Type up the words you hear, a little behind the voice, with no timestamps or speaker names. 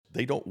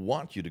they don't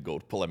want you to go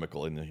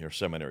polemical in your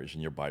seminaries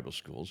and your Bible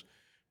schools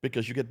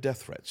because you get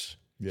death threats.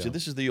 Yeah. So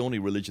this is the only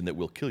religion that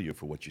will kill you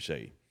for what you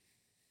say.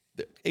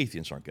 The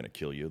atheists aren't going to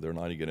kill you. They're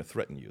not even going to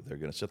threaten you. They're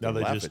going to sit there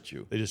and laugh at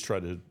you. They just try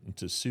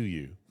to sue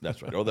you.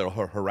 That's right. Or they'll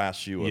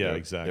harass you. Or Yeah,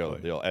 exactly.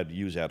 They'll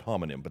use ad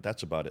hominem, but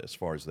that's about it as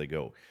far as they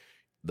go.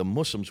 The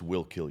Muslims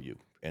will kill you.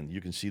 And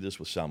you can see this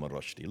with Salman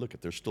Rushdie. Look,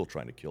 they're still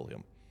trying to kill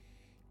him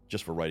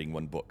just for writing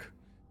one book.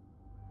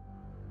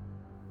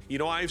 You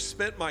know, I've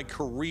spent my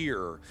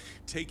career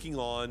taking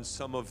on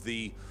some of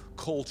the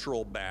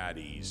cultural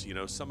baddies, you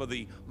know, some of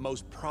the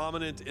most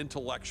prominent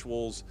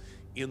intellectuals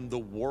in the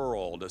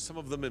world, some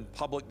of them in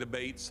public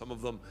debates, some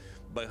of them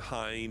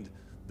behind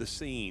the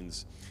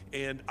scenes.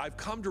 And I've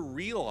come to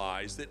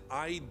realize that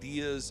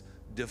ideas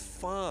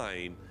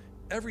define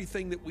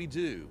everything that we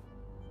do.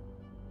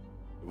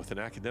 With an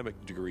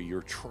academic degree,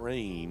 you're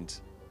trained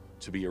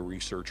to be a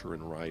researcher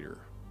and writer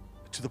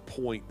to the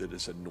point that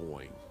it's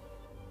annoying.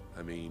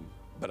 I mean,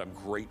 but I'm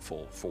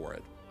grateful for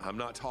it. I'm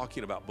not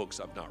talking about books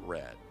I've not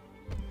read.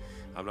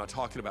 I'm not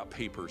talking about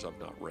papers I've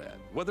not read.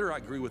 Whether I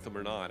agree with them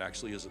or not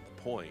actually isn't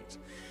the point.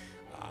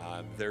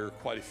 There are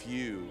quite a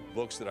few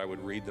books that I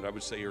would read that I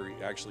would say are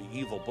actually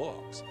evil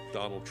books.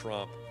 Donald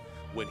Trump,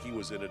 when he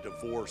was in a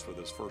divorce with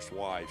his first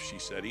wife, she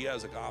said he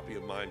has a copy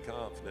of Mein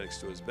Kampf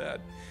next to his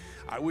bed.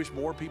 I wish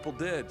more people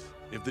did.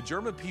 If the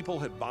German people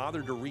had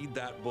bothered to read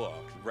that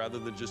book rather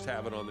than just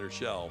have it on their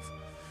shelf,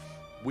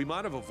 we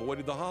might have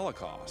avoided the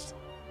Holocaust.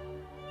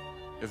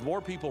 If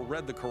more people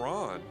read the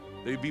Quran,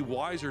 they'd be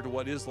wiser to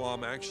what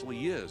Islam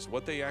actually is,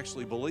 what they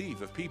actually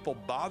believe. If people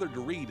bothered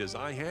to read, as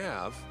I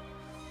have,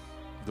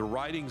 the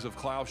writings of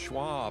Klaus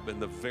Schwab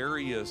and the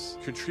various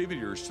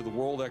contributors to the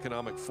World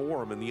Economic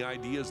Forum and the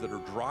ideas that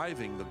are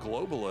driving the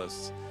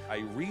globalists, I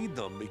read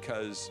them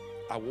because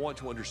I want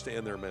to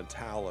understand their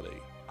mentality.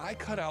 I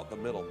cut out the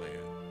middleman.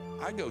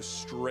 I go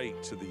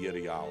straight to the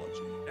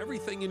ideology.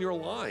 Everything in your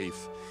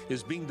life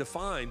is being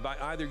defined by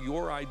either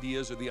your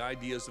ideas or the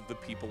ideas of the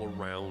people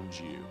around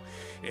you.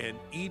 And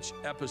each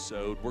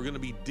episode, we're going to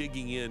be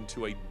digging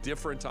into a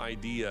different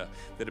idea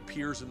that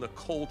appears in the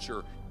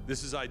culture.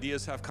 This is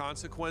Ideas Have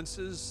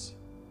Consequences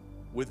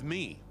with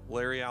me,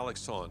 Larry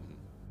Alex Taunton.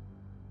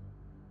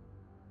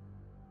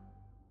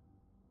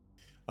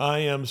 I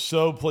am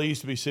so pleased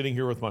to be sitting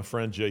here with my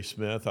friend Jay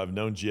Smith. I've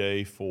known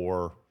Jay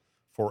for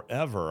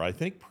forever. I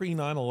think pre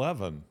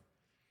 9/11,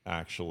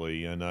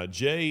 actually. And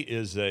Jay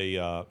is an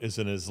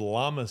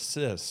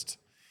Islamicist,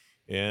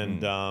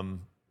 and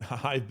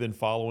I've been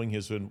following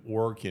his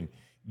work and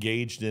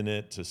engaged in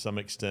it to some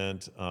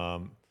extent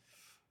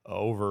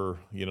over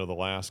the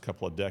last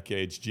couple of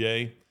decades.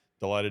 Jay,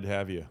 delighted to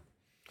have you.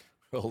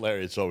 Well,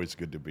 Larry, it's always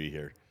good to be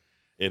here.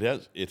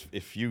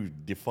 If you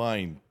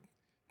define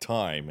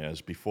time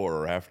as before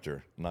or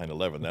after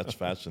 9/11, that's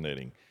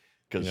fascinating,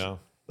 because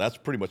that's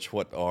pretty much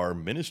what our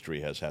ministry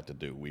has had to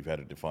do. We've had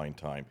to define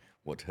time,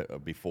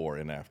 before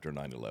and after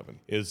 9/11.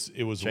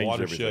 It was a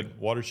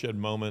watershed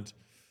moment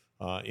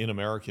in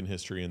American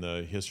history, in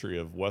the history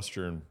of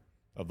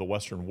the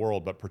Western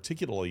world, but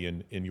particularly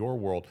in your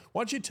world.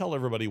 Why don't you tell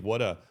everybody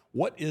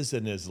what is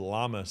an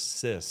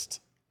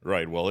Islamicist?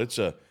 Right. Well, an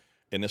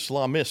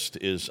Islamist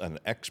is an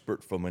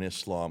expert from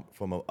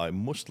a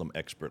Muslim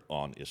expert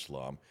on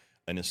Islam.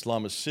 An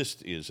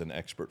Islamicist is an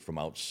expert from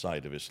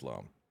outside of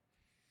Islam.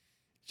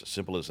 It's as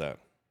simple as that.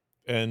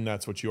 And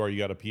that's what you are. You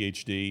got a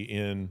PhD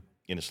in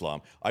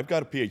Islam. I've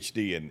got a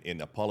PhD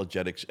in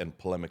apologetics and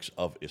polemics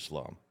of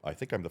Islam. I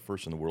think I'm the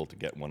first in the world to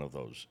get one of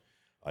those.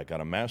 I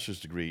got a master's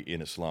degree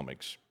in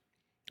Islamics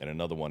and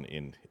another one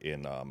in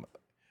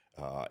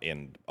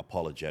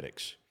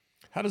apologetics.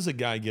 How does a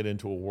guy get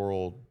into a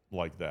world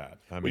like that?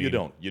 I mean, you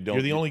don't.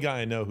 You're the only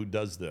guy I know who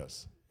does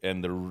this.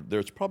 And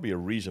there's probably a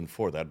reason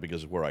for that,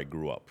 because of where I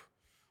grew up.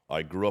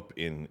 I grew up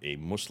in a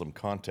Muslim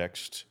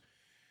context.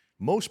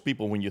 Most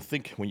people, when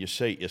you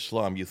say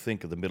Islam, you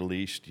think of the Middle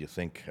East, you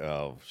think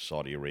of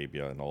Saudi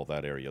Arabia and all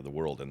that area of the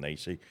world, and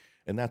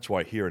that's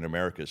why here in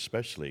America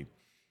especially,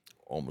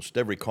 almost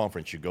every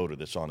conference you go to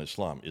that's on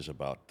Islam is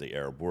about the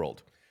Arab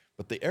world.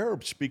 But the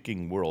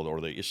Arab-speaking world, or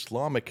the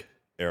Islamic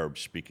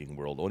Arab-speaking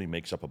world, only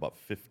makes up about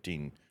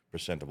 15%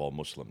 of all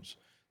Muslims.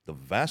 The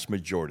vast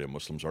majority of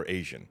Muslims are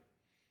Asian,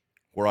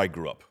 where I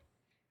grew up,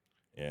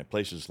 in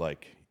places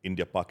like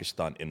India,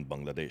 Pakistan, and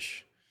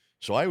Bangladesh.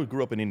 So I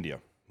grew up in India.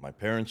 My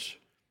parents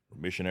were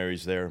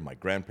missionaries there. My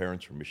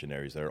grandparents were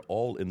missionaries there,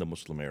 all in the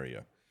Muslim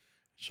area.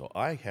 So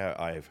I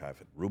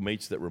have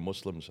roommates that were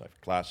Muslims. I have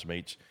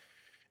classmates.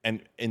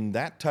 And in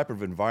that type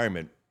of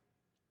environment,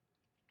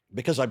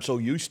 because I'm so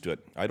used to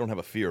it, I don't have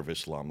a fear of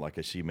Islam like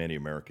I see many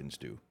Americans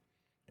do.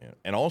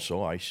 And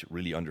also, I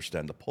really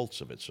understand the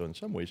pulse of it. So in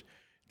some ways,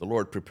 the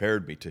Lord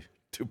prepared me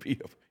to be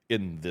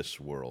in this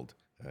world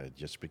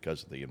just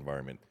because of the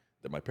environment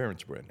that my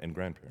parents were in and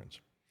grandparents.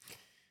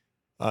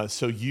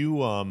 So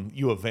you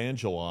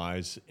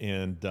evangelize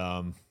and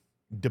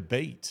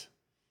debate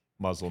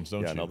Muslims,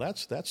 don't you? Yeah, no,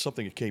 that's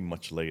something that came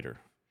much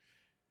later.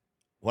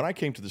 When I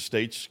came to the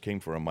States, came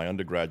for my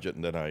undergraduate,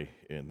 and then I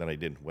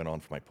went on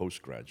for my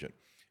postgraduate.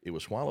 It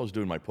was while I was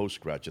doing my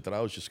postgraduate that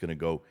I was just going to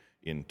go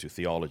into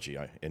theology,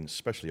 and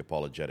especially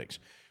apologetics.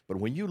 But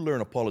when you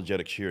learn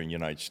apologetics here in the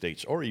United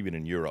States or even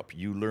in Europe,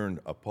 you learn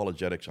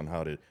apologetics on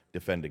how to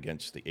defend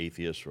against the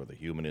atheists or the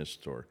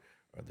humanists or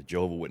the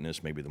Jehovah's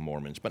Witness, maybe the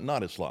Mormons, but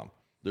not Islam.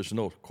 There's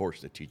no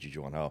course that teaches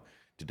you on how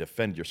to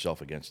defend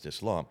yourself against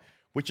Islam,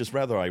 which is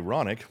rather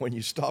ironic when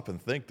you stop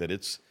and think that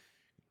it's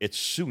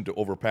soon to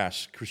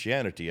overpass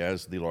Christianity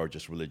as the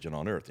largest religion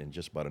on earth in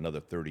just about another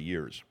 30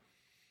 years.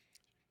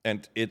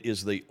 And it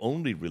is the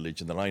only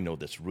religion that I know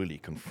that's really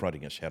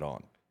confronting us head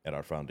on at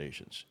our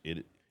foundations.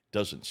 It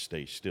doesn't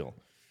stay still.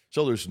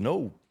 So there's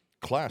no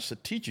class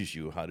that teaches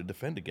you how to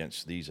defend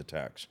against these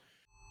attacks.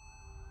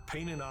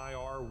 Payne and I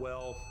are,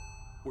 well,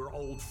 we're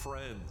old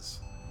friends.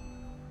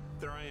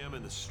 There I am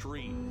in the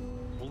street,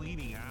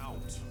 bleeding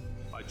out.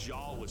 My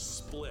jaw was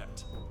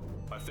split.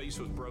 My face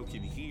was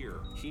broken here,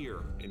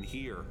 and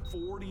here.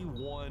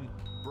 41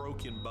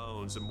 broken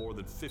bones and more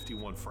than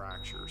 51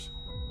 fractures.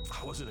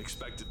 I wasn't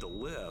expected to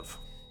live.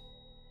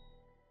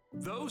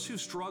 Those who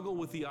struggle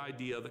with the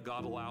idea that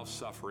God allows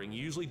suffering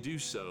usually do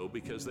so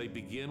because they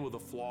begin with a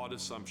flawed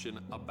assumption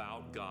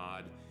about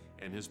God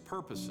and His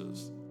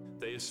purposes.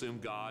 They assume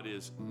God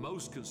is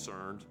most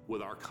concerned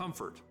with our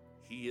comfort.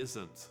 He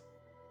isn't.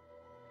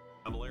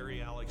 I'm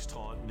Larry Alex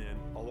Taunton,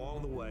 and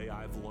along the way,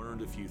 I've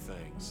learned a few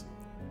things.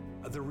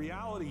 The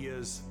reality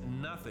is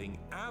nothing,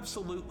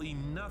 absolutely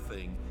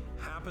nothing,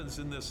 happens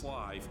in this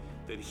life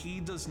that He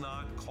does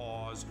not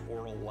cause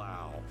or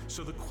allow.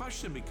 So the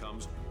question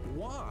becomes,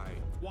 why?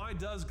 Why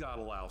does God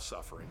allow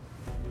suffering?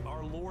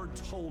 Our Lord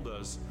told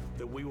us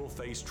that we will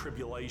face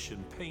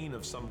tribulation, pain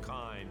of some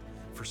kind.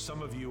 For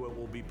some of you, it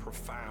will be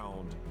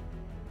profound.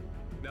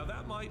 Now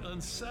that might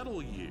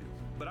unsettle you,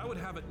 but I would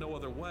have it no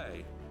other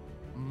way.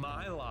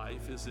 My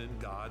life is in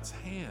God's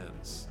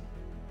hands.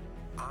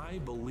 I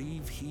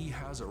believe He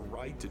has a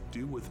right to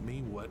do with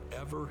me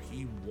whatever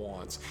He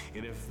wants.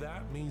 And if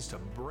that means to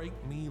break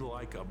me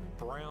like a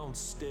brown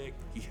stick,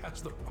 He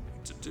has the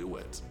right to do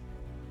it.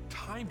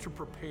 Time to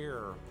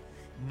prepare,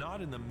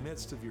 not in the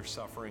midst of your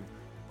suffering,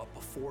 but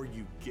before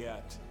you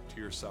get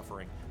to your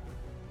suffering.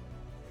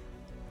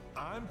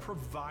 I'm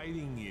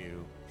providing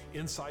you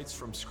insights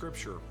from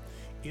Scripture,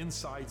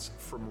 insights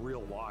from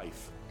real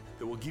life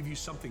that will give you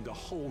something to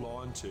hold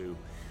on to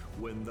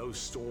when those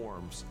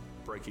storms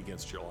break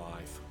against your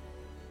life.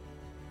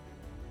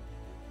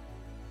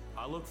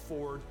 I look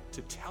forward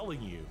to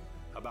telling you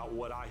about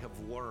what I have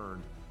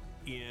learned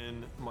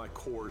in my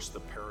course,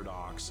 The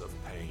Paradox of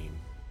Pain.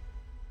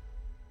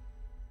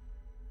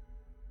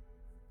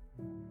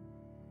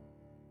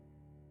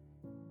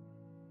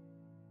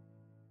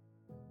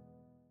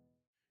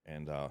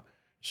 And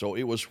so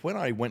it was when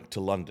I went to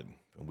London,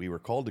 and we were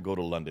called to go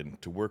to London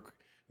to work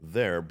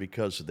there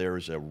because there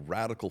is a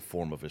radical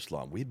form of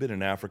Islam. We'd been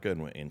in Africa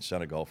and in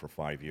Senegal for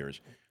 5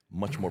 years,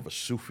 much more of a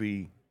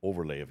Sufi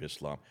overlay of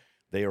Islam.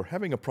 They are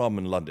having a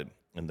problem in London,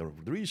 and the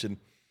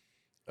reason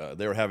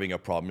they're having a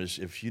problem is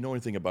if you know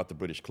anything about the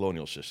British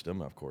colonial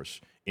system, of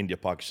course, India,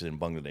 Pakistan, and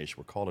Bangladesh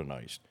were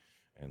colonized,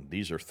 and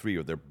these are three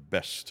of their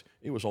best.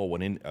 It was all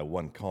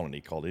one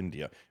colony called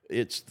India.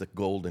 It's the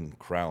golden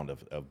crown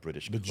of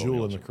British colonialism. The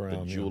jewel in the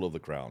crown. The jewel of the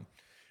crown.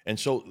 And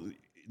so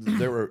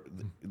there were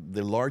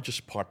the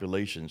largest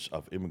populations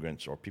of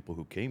immigrants or people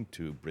who came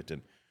to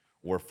Britain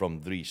were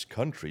from these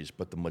countries,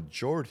 but the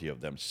majority of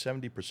them,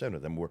 70%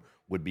 of them,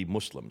 would be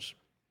Muslims.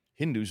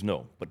 Hindus,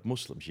 no, but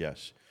Muslims,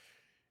 yes.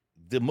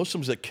 The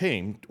Muslims that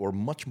came were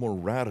much more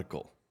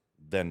radical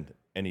than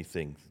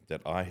anything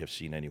that I have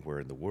seen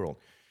anywhere in the world.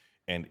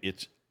 And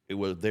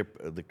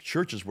the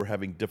churches were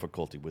having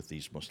difficulty with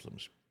these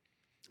Muslims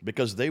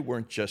because they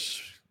weren't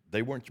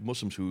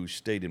Muslims who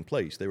stayed in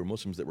place. They were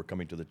Muslims that were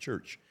coming to the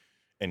church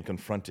and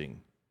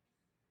confronting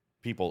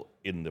people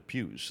in the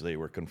pews. They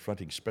were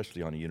confronting,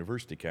 especially on the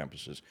university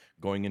campuses,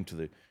 going into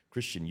the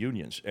Christian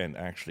unions, and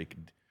actually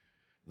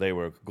they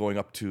were going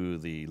up to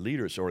the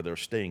leaders, or they're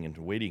staying and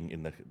waiting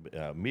in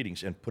the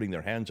meetings and putting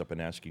their hands up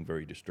and asking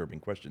very disturbing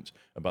questions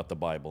about the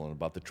Bible and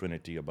about the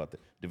Trinity, about the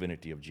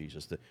divinity of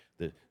Jesus.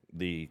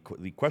 The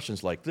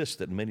questions like this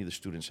that many of the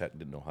students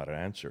didn't know how to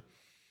answer.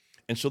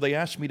 And so they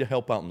asked me to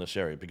help out in this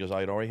area because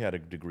I had already had a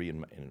degree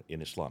in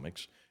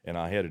Islamics, and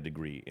I had a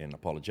degree in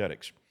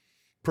apologetics.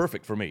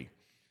 Perfect for me.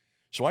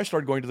 So I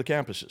started going to the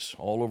campuses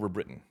all over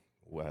Britain.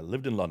 I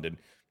lived in London.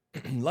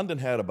 London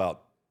had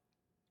about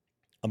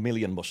 1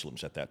 million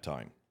Muslims at that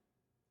time.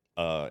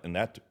 In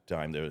that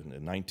time,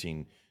 in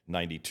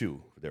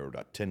 1992, there were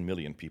about 10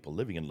 million people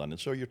living in London.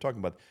 So you're talking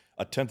about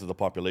a tenth of the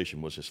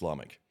population was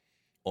Islamic,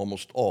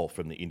 almost all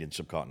from the Indian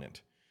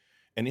subcontinent.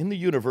 And in the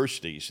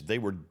universities, they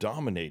were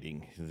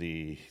dominating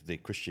the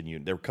Christian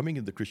union. They were coming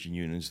into the Christian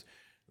unions.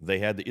 They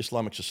had the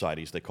Islamic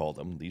societies, they called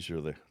them. These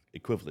are the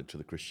equivalent to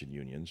the Christian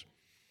unions.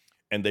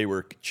 And they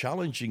were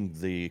challenging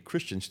the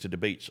Christians to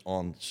debates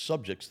on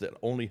subjects that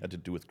only had to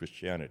do with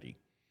Christianity,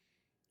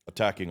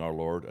 attacking our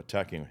Lord,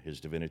 attacking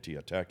His divinity,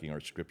 attacking our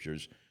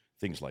scriptures,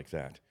 things like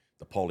that,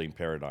 the Pauline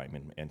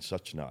paradigm and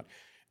such not.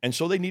 And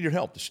so they needed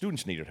help. The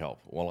students needed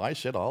help. Well, I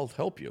said, I'll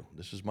help you.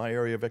 This is my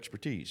area of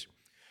expertise.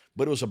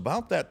 But it was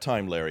about that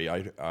time, Larry,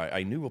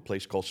 I knew a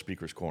place called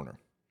Speaker's Corner.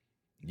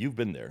 You've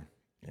been there,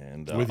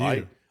 and With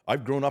you.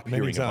 I've grown up Many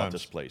hearing about times.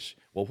 this place.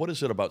 Well, what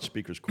is it about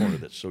Speaker's Corner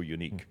that's so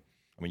unique?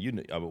 I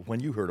mean, when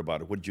you heard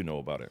about it, what did you know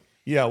about it?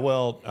 Yeah,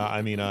 well,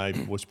 I mean, I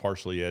was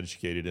partially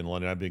educated in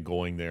London. I've been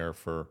going there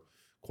for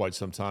quite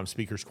some time.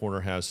 Speaker's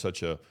Corner has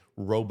such a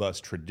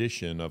robust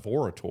tradition of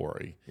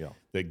oratory Yeah.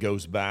 that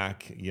goes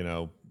back,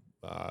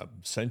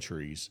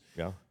 centuries,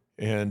 Yeah.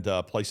 and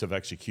a place of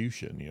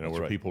execution, That's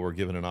where right. people were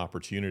given an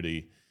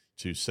opportunity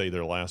to say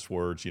their last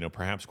words,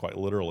 perhaps quite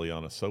literally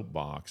on a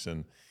soapbox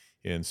and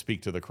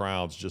speak to the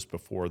crowds just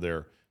before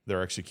their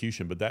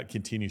execution. But that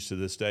continues to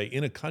this day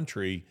in a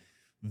country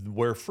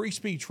where free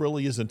speech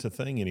really isn't a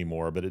thing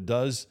anymore, but it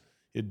does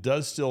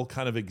still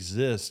kind of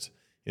exist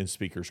in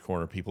Speaker's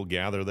Corner. People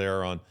gather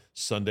there on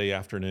Sunday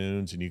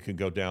afternoons, and you can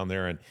go down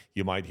there and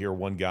you might hear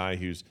one guy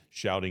who's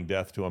shouting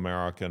death to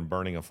America and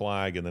burning a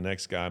flag, and the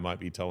next guy might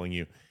be telling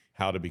you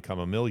how to become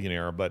a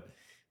millionaire. But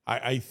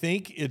I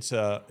think it's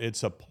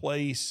a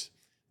place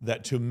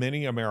that to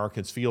many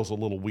Americans feels a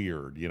little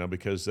weird,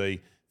 because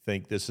they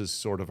think this is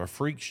sort of a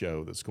freak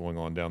show that's going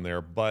on down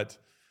there. But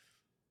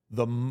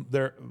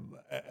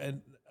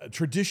a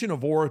tradition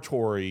of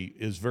oratory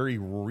is very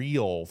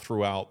real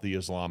throughout the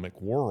Islamic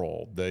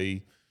world.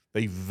 They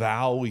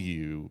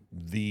value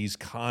these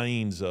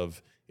kinds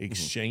of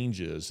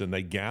exchanges, and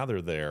they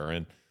gather there,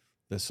 and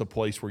that's a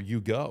place where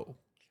you go.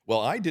 Well,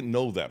 I didn't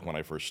know that when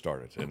I first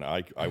started, and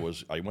I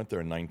went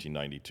there in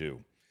 1992,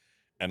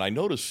 and I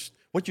noticed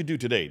what you do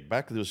today.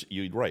 Back then,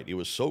 you're right, it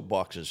was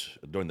soapboxes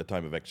during the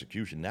time of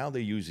execution. Now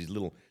they use these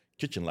little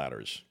kitchen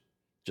ladders,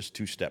 just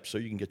 2 steps, so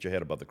you can get your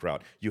head above the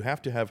crowd. You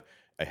have to have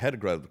a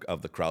head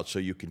of the crowd so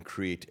you can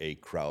create a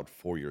crowd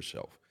for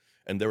yourself.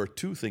 And there are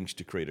 2 things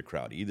to create a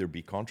crowd: either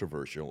be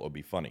controversial or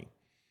be funny.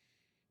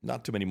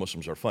 Not too many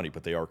Muslims are funny,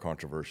 but they are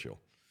controversial.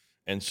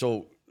 And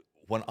so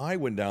when I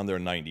went down there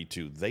in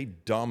 92, they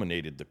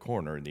dominated the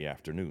corner in the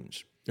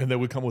afternoons. And they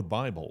would come with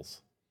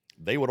Bibles.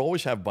 They would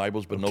always have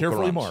Bibles, but no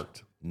Carefully Qurans.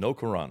 marked. No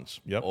Qurans.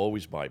 Yep.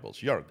 Always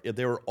Bibles. Yeah,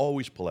 they were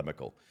always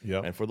polemical.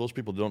 Yep. And for those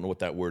people who don't know what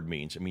that word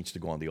means, it means to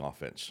go on the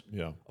offense.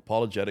 Yeah.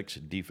 Apologetics,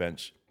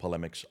 defense,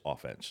 polemics,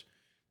 offense.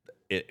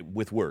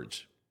 With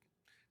words.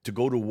 To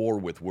go to war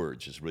with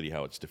words is really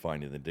how it's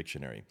defined in the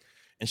dictionary.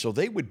 And so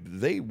they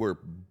were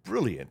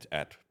brilliant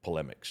at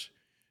polemics.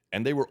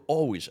 And they were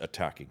always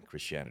attacking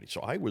Christianity. So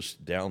I was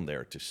down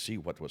there to see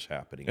what was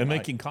happening. And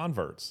making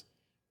converts.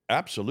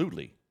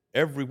 Absolutely.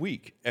 Every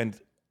week. And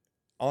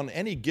on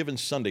any given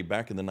Sunday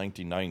back in the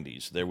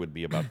 1990s, there would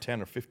be about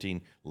 10 or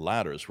 15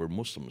 ladders where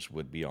Muslims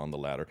would be on the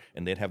ladder,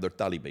 and they'd have their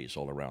talibés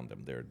all around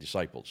them, their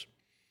disciples.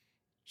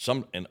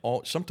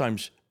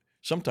 Sometimes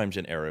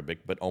in Arabic,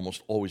 but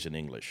almost always in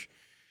English.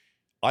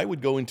 I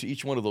would go into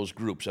each one of those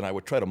groups, and I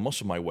would try to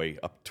muscle my way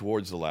up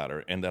towards the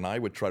ladder, and then I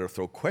would try to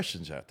throw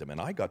questions at them, and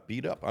I got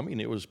beat up. I mean,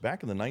 it was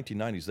back in the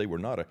 1990s. They were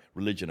not a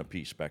religion of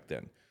peace back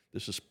then.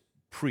 This is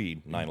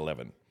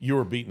pre-9/11. You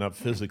were beaten up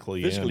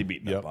physically. Physically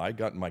beaten up. I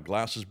got my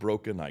glasses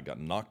broken. I got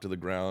knocked to the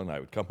ground. I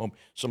would come home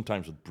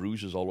sometimes with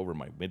bruises all over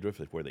my midriff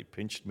where they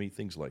pinched me,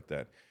 things like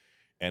that.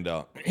 And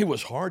it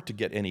was hard to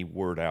get any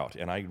word out.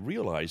 And I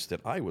realized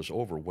that I was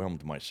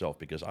overwhelmed myself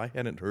because I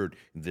hadn't heard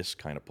this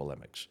kind of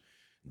polemics.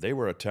 They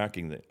were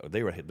attacking,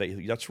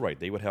 that's right,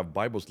 they would have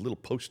Bible's little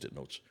Post-it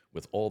notes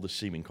with all the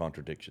seeming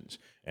contradictions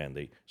and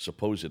the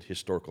supposed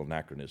historical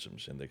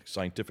anachronisms and the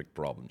scientific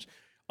problems.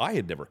 I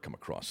had never come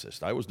across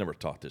this. I was never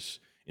taught this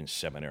in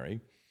seminary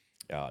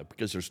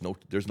because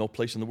there's no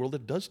place in the world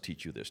that does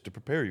teach you this, to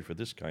prepare you for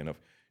this kind of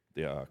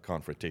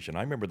confrontation.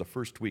 I remember the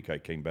first week I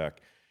came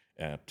back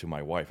to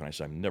my wife and I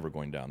said, I'm never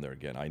going down there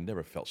again. I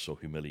never felt so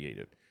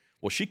humiliated.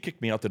 Well, she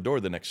kicked me out the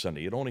door the next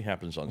Sunday. It only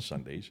happens on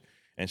Sundays.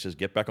 And says,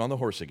 get back on the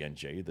horse again,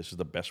 Jay. This is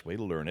the best way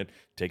to learn it.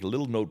 Take a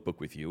little notebook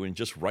with you and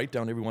just write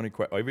down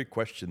every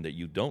question that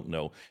you don't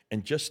know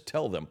and just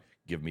tell them,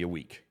 give me a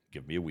week.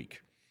 Give me a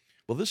week.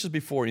 Well, this is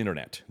before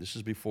internet. This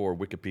is before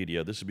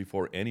Wikipedia. This is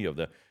before any of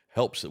the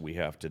helps that we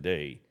have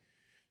today.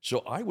 So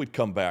I would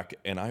come back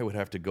and I would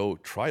have to go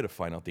try to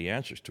find out the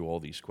answers to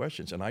all these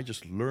questions. And I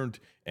just learned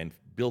and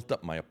built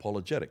up my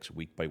apologetics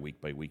week by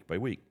week by week by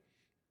week.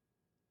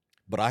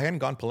 But I hadn't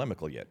gone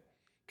polemical yet.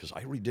 Because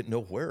I really didn't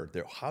know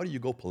how do you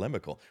go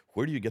polemical?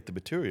 Where do you get the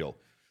material?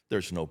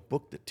 There's no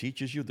book that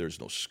teaches you. There's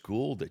no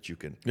school that you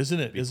can. Isn't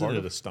it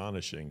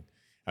astonishing?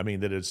 I mean,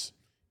 that it's,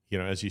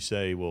 as you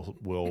say,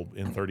 will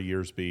in 30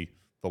 years be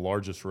the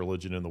largest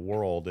religion in the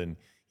world, and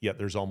yet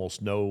there's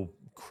almost no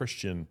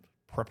Christian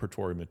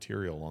preparatory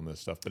material on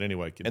this stuff. But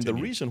anyway, continue. And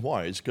the reason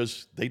why is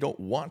because they don't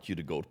want you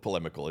to go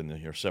polemical in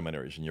your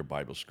seminaries and your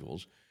Bible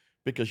schools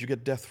because you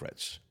get death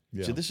threats.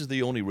 Yeah. So this is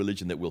the only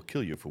religion that will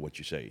kill you for what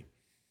you say.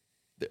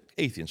 The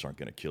atheists aren't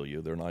going to kill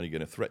you. They're not even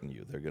going to threaten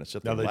you. They're going to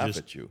sit there and laugh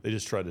at you. They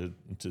just try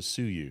to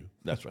sue you.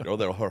 That's right. Or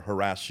they'll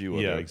harass you.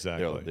 Or yeah,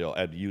 exactly. They'll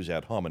use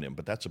ad hominem,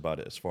 but that's about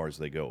it as far as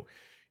they go.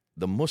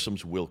 The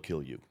Muslims will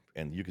kill you.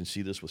 And you can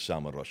see this with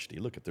Salman Rushdie.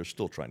 Look, they're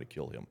still trying to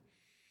kill him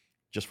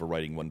just for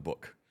writing one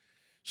book.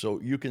 So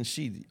you can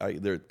see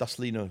they're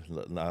Taslina,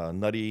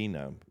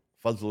 Nareen,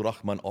 Fazlur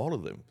Rahman, all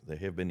of them. They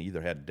have been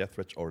either had death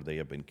threats or they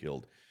have been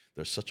killed.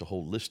 There's such a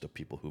whole list of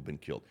people who've been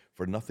killed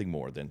for nothing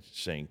more than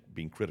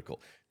being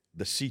critical.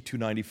 The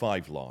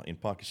C-295 law in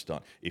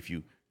Pakistan, if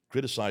you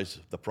criticize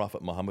the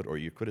Prophet Muhammad or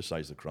you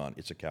criticize the Quran,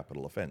 it's a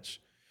capital offense.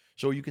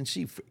 So you can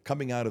see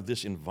coming out of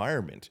this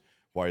environment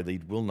why they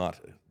will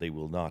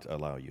not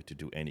allow you to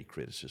do any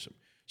criticism.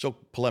 So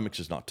polemics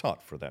is not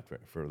taught for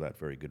that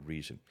very good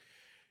reason.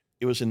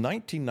 It was in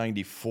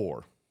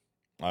 1994.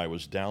 I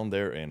was down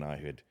there, and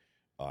I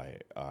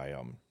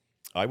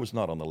was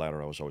not on the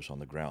ladder. I was always on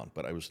the ground.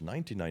 But I was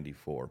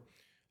 1994.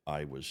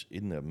 I was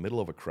in the middle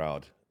of a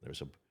crowd.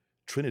 There's a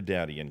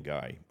Trinidadian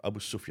guy. Abu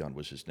Sufyan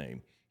was his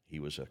name. He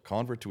was a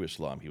convert to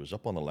Islam. He was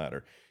up on the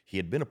ladder. He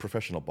had been a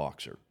professional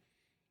boxer,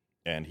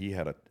 and he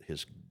had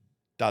his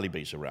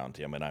talibés around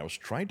him. And I was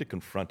trying to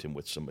confront him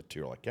with some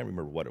material. I can't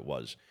remember what it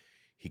was.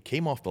 He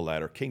came off the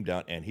ladder, came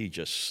down, and he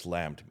just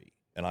slammed me.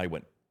 And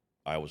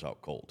I was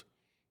out cold.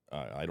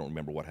 I don't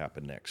remember what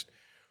happened next.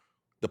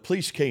 The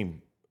police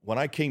came. When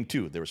I came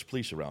to, there was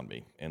police around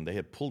me, and they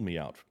had pulled me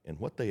out. And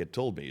what they had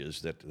told me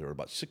is that there were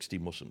about 60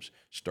 Muslims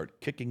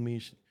start kicking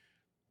me,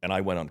 and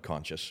I went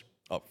unconscious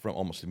from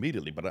almost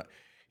immediately. But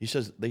he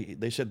says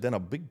they said then a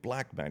big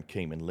black man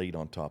came and laid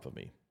on top of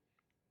me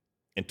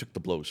and took the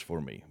blows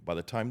for me. By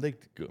the time they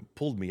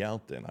pulled me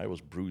out, then I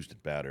was bruised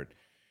and battered.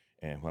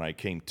 And when I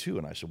came to,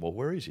 and I said, "Well,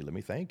 where is he? Let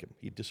me thank him."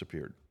 He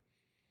disappeared.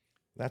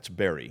 That's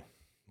Barry,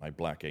 my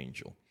black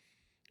angel,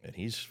 and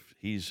he's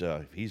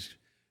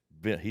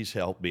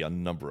helped me a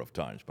number of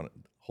times. But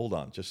hold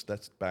on,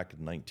 that's back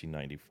in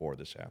 1994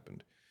 this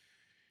happened.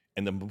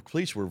 And the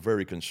police were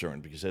very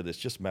concerned because they said it's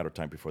just a matter of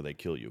time before they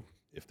kill you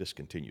if this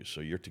continues.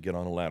 So you're to get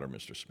on a ladder,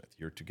 Mr. Smith.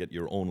 You're to get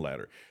your own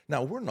ladder.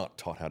 Now, we're not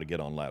taught how to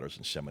get on ladders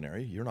in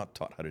seminary. You're not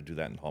taught how to do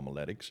that in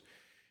homiletics.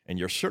 And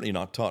you're certainly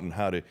not taught in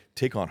how to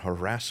take on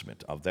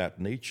harassment of that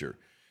nature.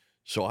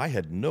 So I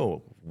had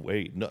no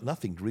way,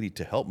 nothing really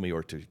to help me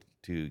or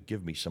to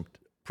give me some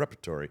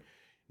preparatory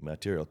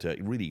material to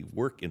really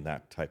work in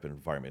that type of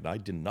environment. I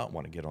did not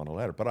want to get on a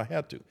ladder, but I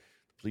had to. The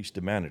police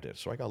demanded it.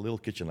 So I got a little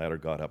kitchen ladder,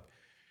 got up,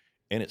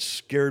 and it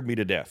scared me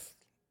to death.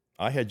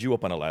 I had you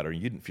up on a ladder,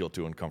 and you didn't feel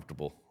too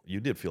uncomfortable. You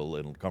did feel a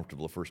little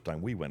uncomfortable the first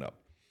time we went up.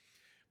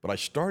 But I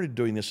started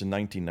doing this in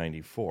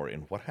 1994,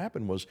 and what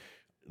happened was,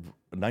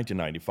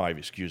 1995,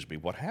 excuse me.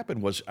 What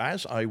happened was,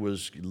 as I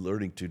was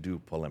learning to do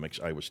polemics,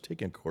 I was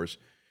taking a course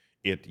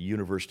at the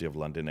University of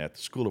London at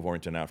the School of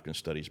Oriental and African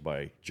Studies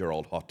by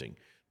Gerald Hotting.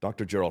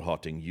 Dr. Gerald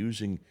Hotting,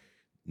 using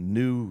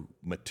new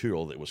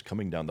material that was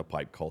coming down the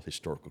pipe called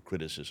historical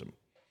criticism.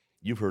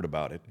 You've heard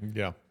about it.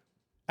 Yeah.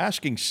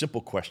 Asking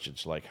simple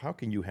questions like, how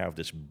can you have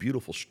this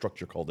beautiful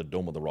structure called the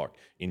Dome of the Rock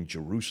in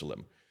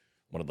Jerusalem,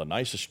 one of the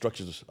nicest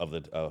structures of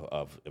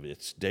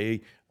its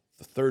day,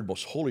 the third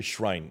most holy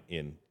shrine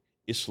in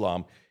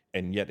Islam,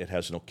 and yet it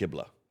has no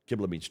Qibla.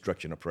 Qibla means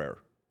direction of prayer,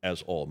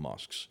 as all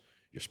mosques.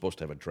 You're supposed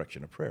to have a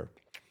direction of prayer.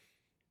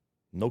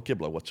 No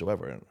Qibla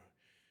whatsoever.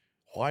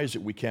 Why is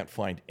it we can't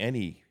find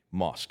any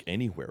mosque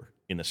anywhere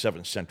in the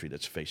 7th century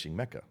that's facing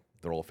Mecca?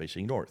 They're all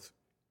facing north,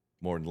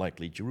 more than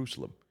likely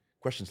Jerusalem.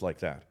 Questions like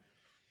that.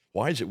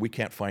 Why is it we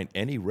can't find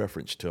any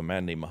reference to a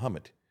man named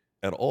Muhammad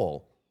at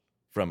all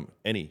from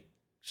any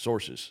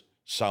sources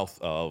south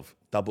of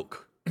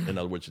Tabuk, in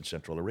other words, in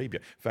Central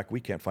Arabia? In fact, we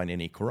can't find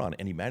any Quran,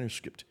 any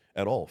manuscript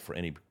at all for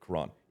any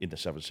Quran in the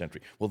 7th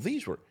century. Well,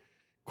 these were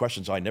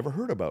questions I never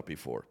heard about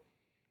before,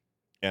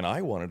 and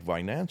I wanted to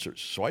find answers.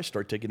 So I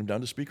started taking them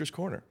down to Speaker's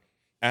Corner,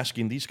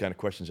 asking these kind of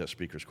questions at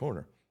Speaker's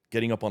Corner,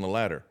 getting up on the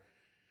ladder.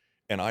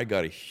 And I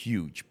got a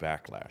huge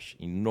backlash,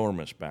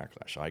 enormous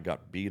backlash. I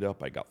got beat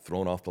up. I got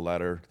thrown off the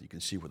ladder. You can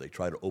see where they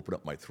try to open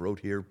up my throat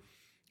here.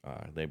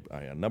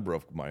 A number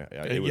of my...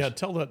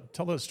 tell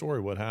that story.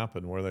 What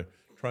happened? Were they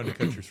trying to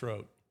cut your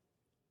throat?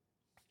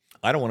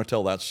 I don't want to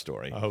tell that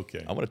story.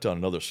 Okay. I want to tell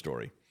another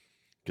story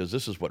because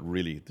this is what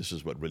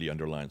really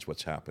underlines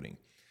what's happening.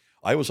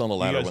 I was on the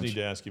ladder. You guys need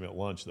to ask him at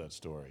lunch that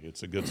story.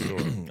 It's a good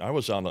story.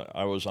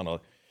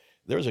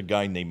 There's a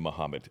guy named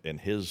Muhammad,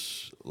 and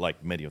his,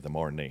 like many of them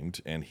are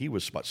named, and he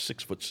was about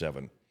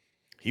 6'7".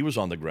 He was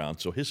on the ground,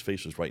 so his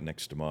face was right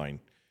next to mine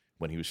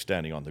when he was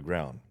standing on the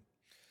ground.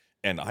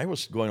 And I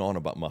was going on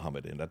about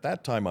Muhammad, and at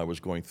that time I was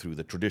going through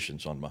the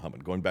traditions on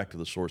Muhammad, going back to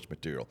the source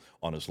material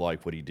on his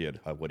life, what he did,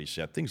 what he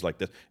said, things like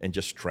that, and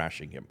just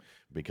trashing him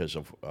because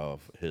of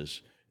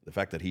the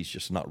fact that he's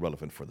just not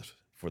relevant for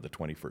the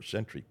 21st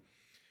century.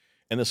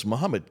 And this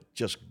Muhammad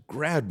just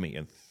grabbed me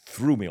and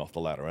threw me off the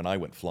ladder, and I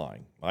went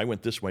flying. I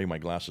went this way, my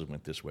glasses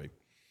went this way.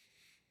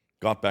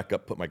 Got back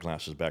up, put my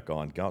glasses back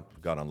on, got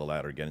on the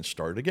ladder again, and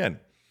started again.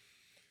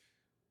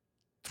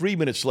 3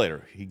 minutes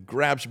later, he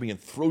grabs me and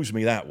throws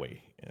me that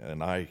way,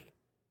 and I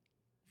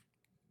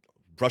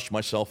brushed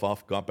myself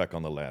off, got back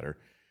on the ladder,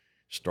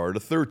 started a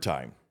third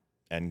time,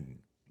 and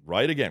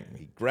right again,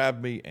 he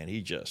grabbed me, and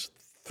he just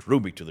threw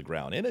me to the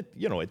ground. And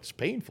it's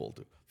painful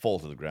to fall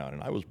to the ground,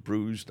 and I was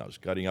bruised, I was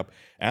cutting up.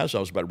 As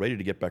I was about ready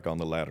to get back on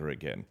the ladder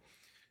again,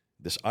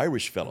 this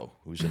Irish fellow,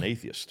 who's an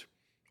atheist,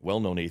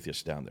 well-known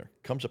atheist down there,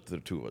 comes up to the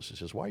two of us and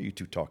says, "Why are you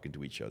two talking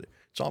to each other?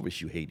 It's obvious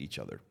you hate each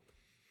other."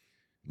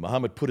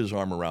 Muhammad put his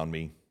arm around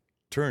me,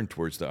 turned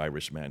towards the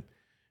Irish man,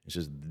 He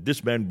says,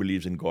 this man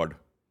believes in God.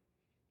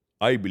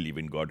 I believe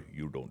in God.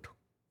 You don't.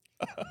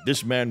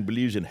 This man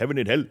believes in heaven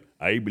and hell.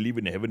 I believe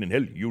in heaven and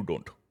hell. You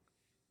don't.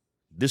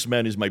 This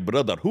man is my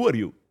brother. Who are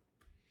you?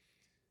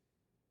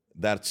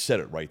 That said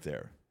it right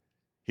there.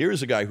 Here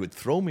is a guy who had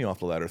thrown me off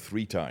the ladder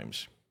 3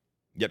 times,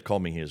 yet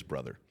called me his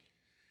brother.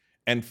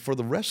 And for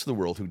the rest of the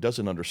world who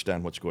doesn't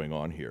understand what's going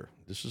on here,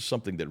 this is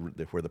something that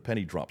where the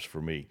penny drops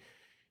for me.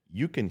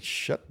 You can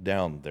shut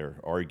down their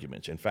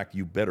arguments. In fact,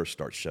 you better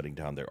start shutting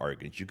down their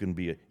arguments.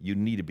 You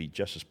need to be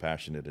just as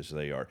passionate as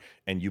they are,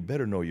 and you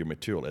better know your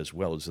material as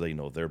well as they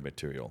know their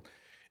material.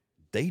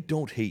 They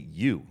don't hate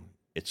you.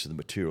 It's the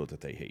material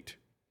that they hate.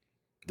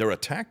 They're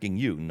attacking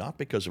you not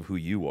because of who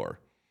you are.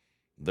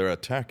 They're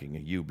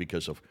attacking you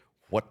because of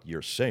what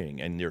you're saying,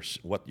 and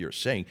what you're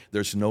saying,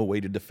 there's no way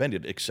to defend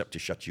it except to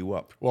shut you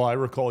up. Well, I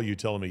recall you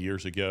telling me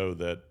years ago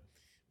that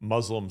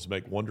Muslims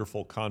make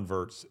wonderful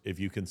converts if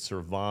you can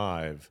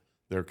survive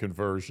their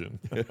conversion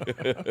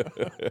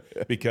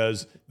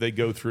because they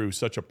go through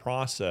such a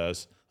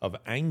process of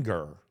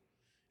anger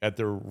at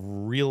their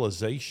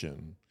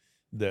realization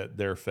that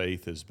their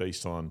faith is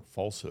based on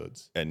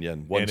falsehoods. And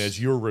as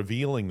you're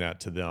revealing that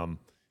to them,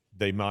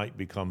 they might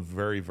become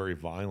very, very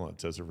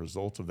violent as a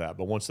result of that.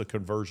 But once the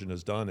conversion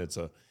is done, it's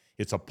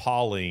a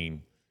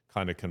Pauline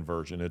kind of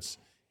conversion. It's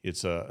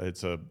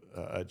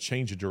a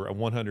change of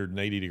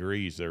 180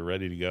 degrees. They're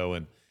ready to go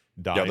and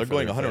die. Yeah, they're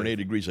going their 180 faith.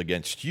 degrees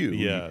against you.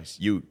 Yes.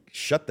 You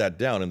shut that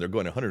down, and they're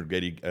going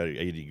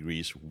 180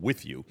 degrees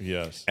with you.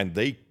 Yes. And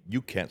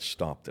you can't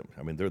stop them.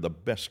 I mean, they're the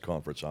best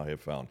converts I have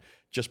found,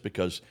 just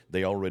because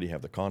they already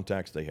have the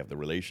contacts, they have the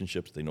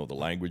relationships, they know the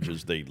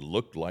languages, they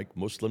look like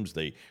Muslims,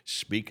 they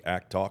speak,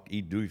 act, talk,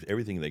 eat, do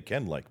everything they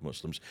can like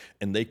Muslims,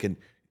 and they can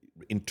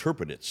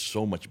interpret it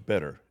so much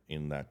better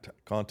in that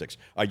context.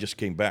 I just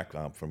came back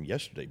from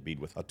yesterday, being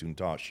with Hatun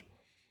Tash.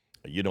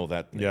 You know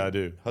that name. Yeah, I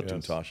do.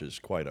 Hatun Tash is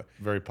quite a...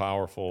 Very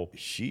powerful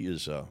She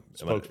is a...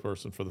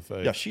 spokesperson for the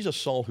faith. Yeah, she's a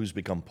Saul who's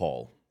become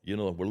Paul. You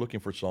know, we're looking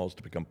for Sauls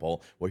to become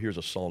Paul. Well, here's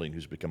a Sauline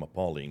who's become a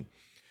Pauline.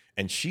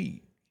 And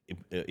she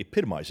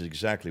epitomizes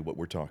exactly what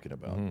we're talking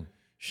about. Mm-hmm.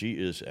 She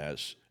is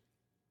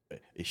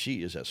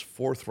as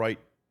forthright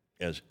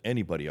as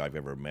anybody I've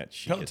ever met.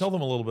 Tell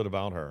them a little bit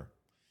about her.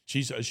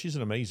 She's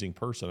an amazing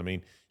person. I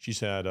mean,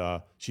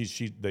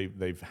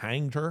 they've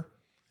hanged her.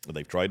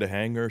 They've tried to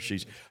hang her.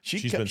 She's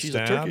been a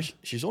stabbed. Turkish.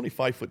 She's only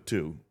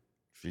 5'2".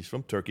 She's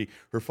from Turkey.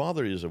 Her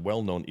father is a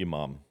well-known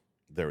imam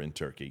there in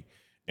Turkey,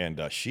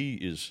 and she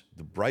is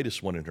the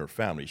brightest one in her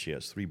family. She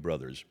has 3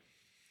 brothers.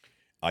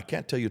 I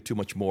can't tell you too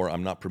much more.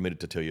 I'm not permitted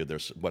to tell you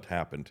what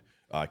happened.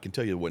 I can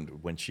tell you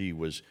when she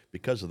was,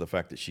 because of the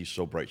fact that she's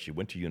so bright, she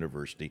went to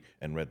university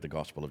and read the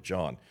Gospel of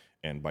John,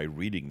 and by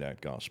reading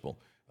that Gospel,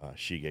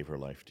 she gave her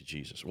life to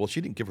Jesus. Well, she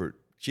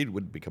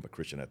wouldn't become a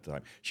Christian at the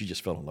time. She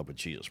just fell in love with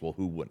Jesus. Well,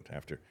 who wouldn't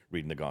after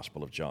reading the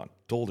Gospel of John?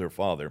 Told her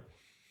father,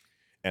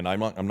 and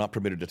I'm not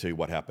permitted to tell you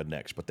what happened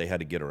next, but they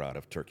had to get her out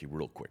of Turkey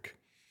real quick.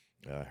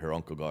 Her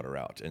uncle got her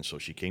out, and so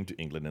she came to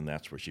England, and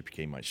that's where she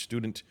became my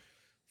student.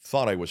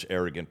 Thought I was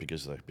arrogant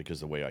because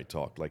the way I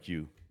talked, like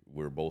you,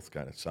 we're both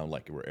kind of sound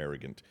like we're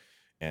arrogant.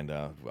 And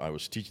I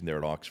was teaching there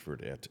at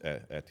Oxford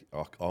at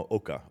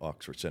OCA,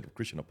 Oxford Center for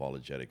Christian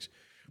Apologetics.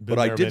 Been but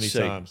I there did many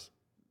say times.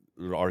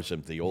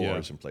 RSM, the old Yeah,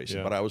 RSM place.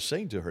 yeah. But I was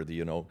saying to her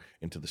that,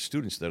 and to the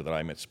students there that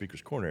I'm at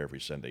Speaker's Corner every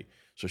Sunday.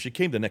 So she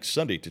came the next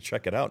Sunday to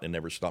check it out and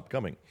never stopped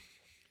coming.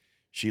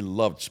 She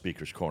loved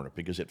Speaker's Corner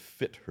because it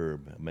fit her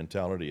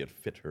mentality, it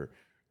fit her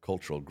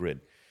cultural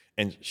grid.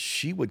 And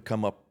she would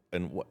come up,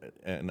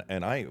 and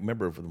I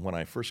remember when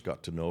I first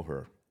got to know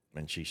her,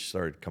 and she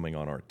started coming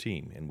on our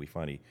team, and we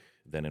finally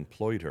then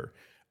employed her.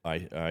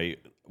 I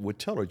would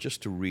tell her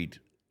just to read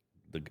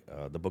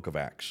the book of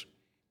Acts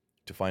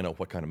to find out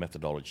what kind of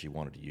methodology she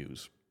wanted to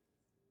use.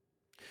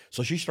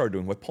 So she started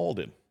doing what Paul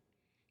did,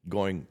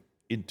 going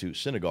into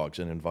synagogues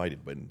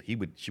uninvited, but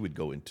she would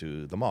go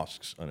into the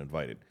mosques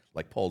uninvited,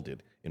 like Paul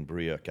did in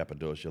Berea,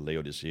 Cappadocia,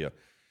 Laodicea,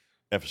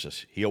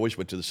 Ephesus. He always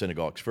went to the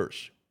synagogues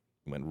first.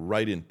 Went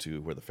right into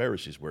where the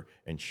Pharisees were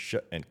and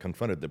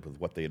confronted them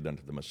with what they had done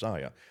to the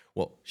Messiah.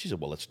 Well, she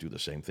said, well, let's do the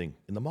same thing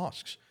in the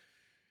mosques.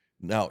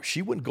 Now,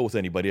 she wouldn't go with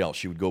anybody else.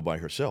 She would go by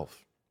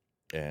herself.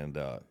 And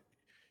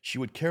she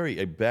would carry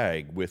a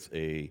bag with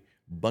a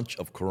bunch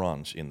of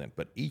Qurans in them,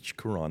 but each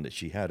Quran that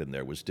she had in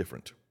there was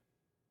different.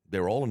 They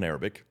were all in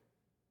Arabic.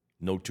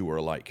 No two are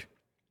alike.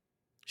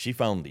 She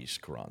found these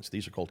Qurans.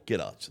 These are called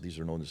qira'ats. These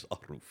are known as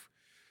ahruf,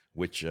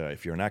 which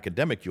if you're an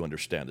academic, you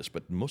understand this,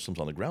 but Muslims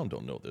on the ground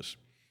don't know this.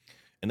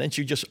 And then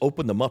she'd just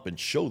open them up and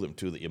show them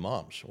to the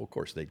imams. Well, of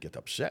course, they'd get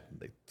upset and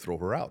they'd throw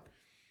her out.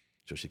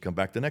 So she'd come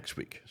back the next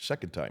week,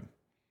 second time.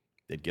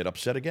 They'd get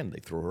upset again.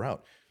 They'd throw her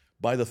out.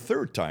 By the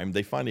third time,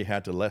 they finally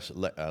had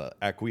to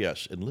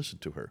acquiesce and listen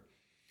to her.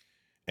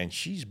 And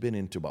she's been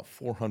into about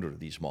 400 of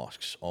these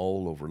mosques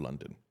all over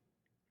London.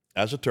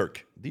 As a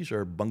Turk, these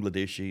are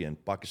Bangladeshi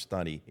and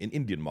Pakistani and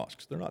Indian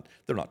mosques. They're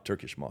not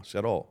Turkish mosques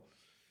at all.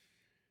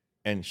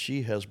 And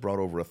she has brought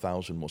over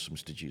 1,000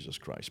 Muslims to Jesus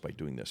Christ by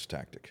doing this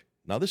tactic.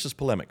 Now, this is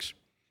polemics.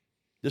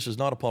 This is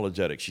not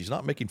apologetics. She's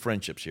not making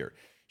friendships here.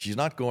 She's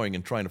not going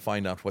and trying to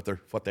find out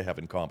what they have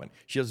in common.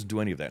 She doesn't do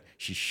any of that.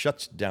 She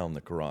shuts down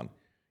the Quran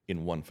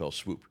in one fell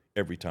swoop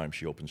every time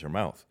she opens her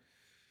mouth.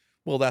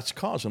 Well, that's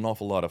caused an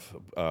awful lot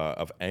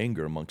of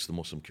anger amongst the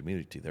Muslim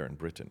community there in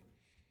Britain.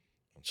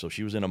 So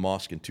she was in a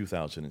mosque in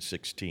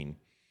 2016,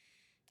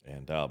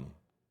 and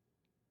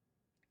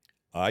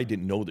I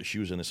didn't know that she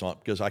was in this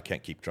because I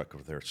can't keep track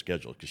of their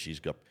schedule because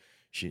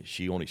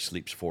she only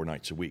sleeps 4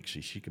 nights a week,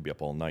 so she could be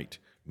up all night,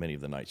 many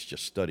of the nights,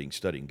 just studying,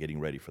 getting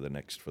ready for the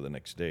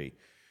next day.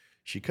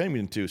 She came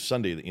into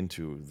Sunday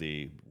into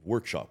the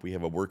workshop. We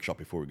have a workshop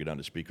before we go down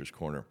to Speaker's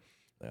Corner.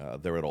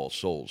 There at All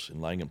Souls in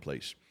Langham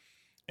Place.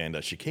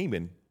 And she came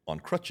in on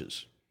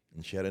crutches,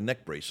 and she had a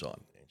neck brace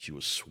on, and she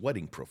was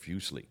sweating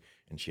profusely,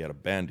 and she had a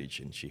bandage,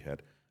 and she had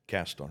a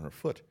cast on her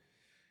foot.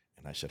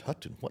 And I said,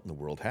 Hutton, what in the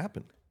world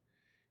happened?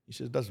 He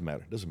said, it doesn't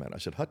matter. I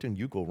said, Hutton,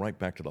 you go right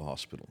back to the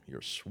hospital.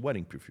 You're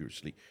sweating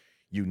profusely.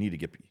 You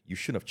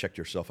shouldn't have checked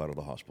yourself out of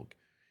the hospital.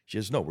 She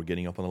says, no, we're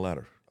getting up on the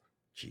ladder.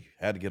 She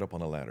had to get up on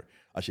the ladder.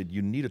 I said,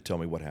 you need to tell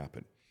me what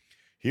happened.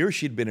 Here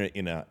she'd been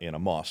in a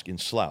mosque in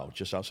Slough,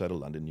 just outside of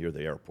London, near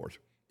the airport.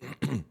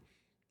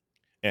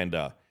 And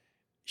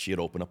she had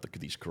opened up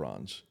these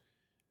Qurans,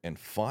 and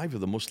 5 of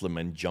the Muslim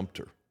men jumped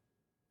her,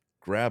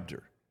 grabbed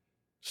her,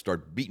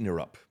 started beating her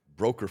up,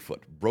 broke her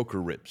foot, broke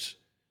her ribs,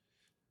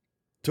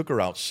 took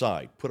her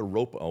outside, put a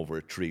rope over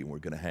a tree, and we're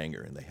going to hang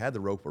her. And they had the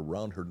rope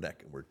around her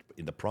neck, and we're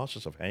in the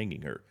process of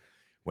hanging her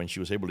when she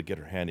was able to get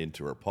her hand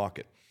into her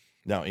pocket.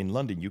 Now, in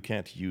London, you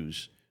can't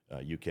use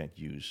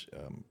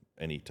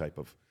any type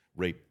of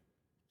rape.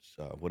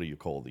 What do you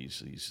call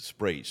these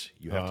sprays?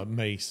 You have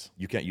mace.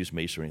 You can't use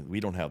mace or anything.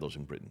 We don't have those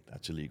in Britain.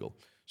 That's illegal.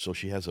 So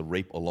she has a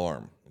rape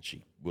alarm, and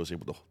she was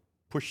able to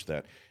push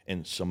that.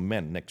 And some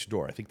men next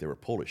door, I think they were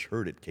Polish,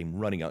 heard it, came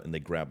running out, and they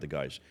grabbed the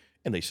guys,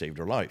 and they saved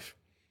her life.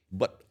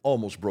 But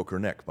almost broke her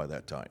neck by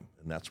that time,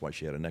 and that's why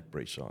she had a neck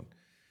brace on.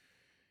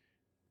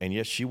 And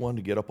yes, she wanted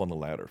to get up on the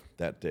ladder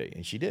that day,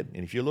 and she did.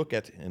 And if you look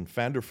at in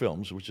Fander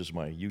Films, which is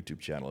my YouTube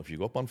channel, if you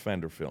go up on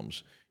Fander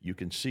Films, you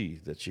can see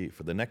that she,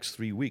 for the next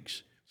 6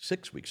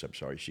 weeks,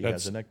 she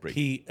has a neck brace.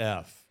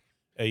 PFANDER,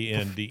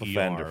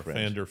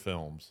 Fander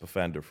Films. The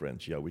Fander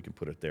Friends, yeah, we can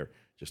put it there.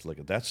 Just look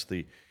at that's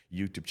the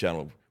YouTube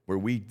channel where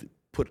we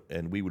put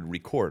and we would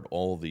record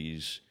all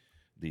these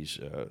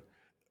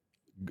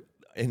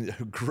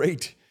and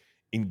great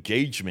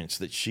engagements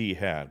that she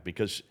had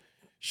because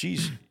she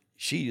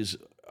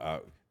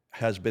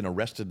has been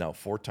arrested now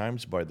 4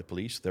 times by the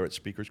police there at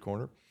Speaker's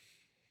Corner.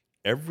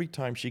 Every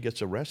time she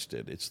gets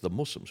arrested, it's the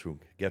Muslims who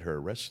get her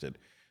arrested.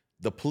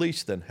 The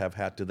police then have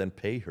had to then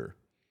pay her.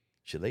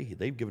 So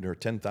they've given her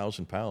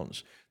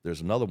 £10,000.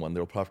 There's another one.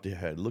 They'll probably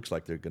it looks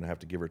like they're going to have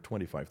to give her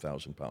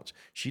 £25,000.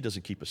 She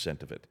doesn't keep a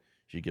cent of it.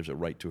 She gives it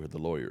right to her, the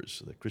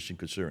lawyers, the Christian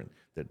Concern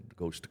that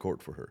goes to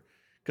court for her.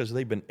 Because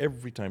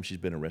every time she's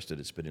been arrested,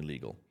 it's been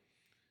illegal.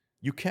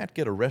 You can't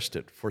get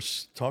arrested for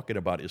talking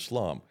about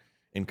Islam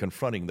and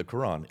confronting the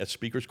Quran at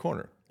Speaker's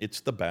Corner. It's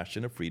the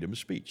bastion of freedom of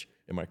speech.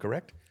 Am I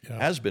correct? Yeah.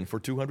 Has been for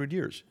 200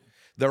 years.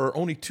 There are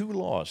only 2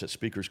 laws at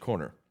Speaker's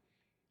Corner.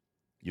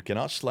 You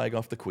cannot slag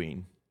off the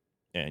Queen,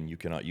 and you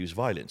cannot use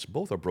violence.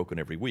 Both are broken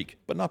every week,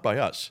 but not by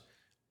us,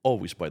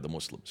 always by the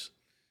Muslims.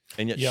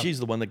 And yet she's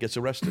the one that gets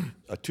arrested.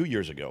 2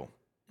 years ago,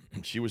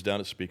 she was down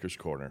at Speaker's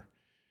Corner.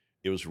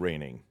 It was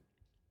raining,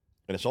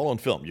 and it's all on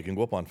film. You can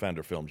go up on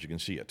Fander Films. You can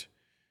see it.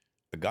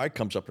 A guy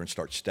comes up and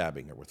starts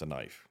stabbing her with a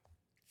knife,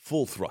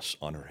 full thrust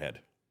on her head,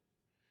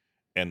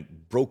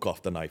 and broke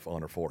off the knife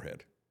on her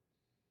forehead.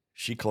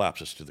 She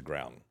collapses to the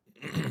ground.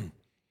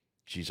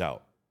 She's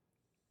out.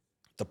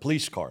 The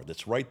police car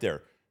that's right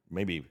there,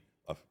 maybe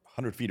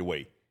 100 feet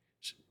away,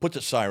 puts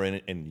a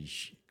siren and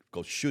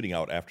goes shooting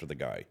out after the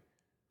guy,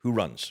 who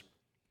runs.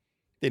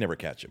 They never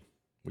catch him,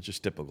 which is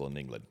typical in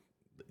England,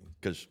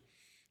 because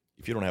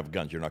if you don't have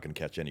guns, you're not going to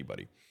catch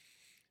anybody.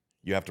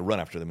 You have to run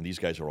after them, and these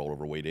guys are all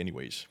overweight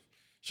anyways.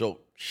 So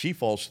she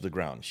falls to the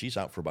ground. She's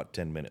out for about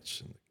 10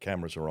 minutes, and the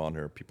cameras are on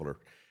her. People are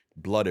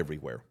blood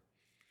everywhere.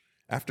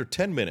 After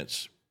 10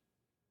 minutes,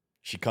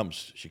 she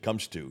comes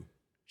to.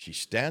 She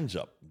stands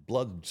up,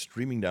 blood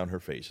streaming down her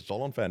face. It's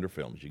all on Fander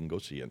Films. You can go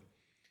see it.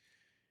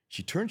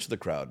 She turns to the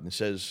crowd and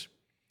says,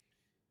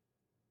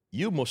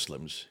 "You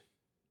Muslims,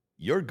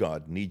 your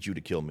God needs you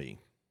to kill me.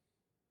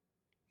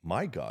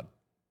 My God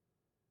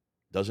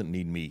doesn't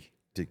need me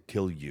to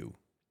kill you.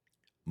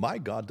 My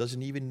God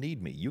doesn't even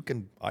need me.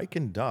 I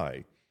can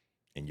die,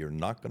 and you're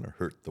not going to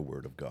hurt the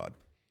word of God."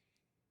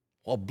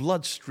 While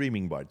blood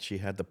streaming by, she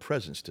had the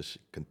presence to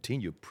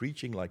continue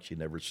preaching like she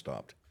never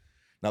stopped.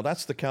 Now,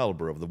 that's the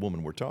caliber of the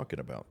woman we're talking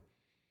about.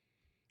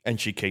 And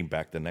she came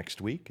back the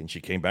next week, and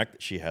she came back.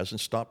 She hasn't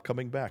stopped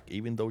coming back,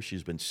 even though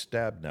she's been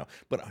stabbed now.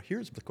 But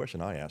here's the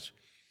question I ask.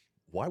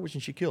 Why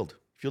wasn't she killed?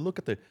 If you look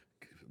at the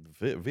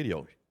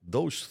video,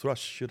 those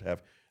thrusts should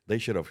have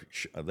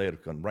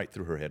gone right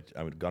through her head,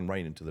 gone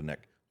right into the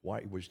neck.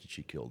 Why wasn't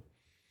she killed?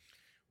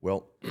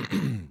 Well,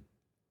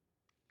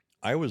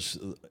 I was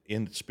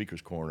in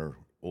Speaker's Corner,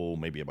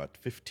 maybe about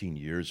 15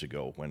 years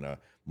ago, when a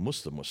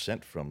Muslim was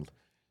sent from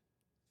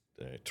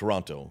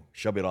Toronto,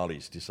 Shabir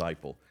Ali's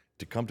disciple,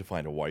 to come to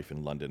find a wife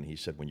in London. He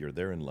said, when you're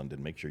there in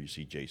London, make sure you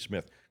see Jay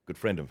Smith, good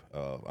friend of,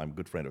 I'm a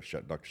good friend of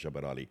Dr.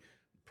 Shabat Ali,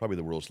 probably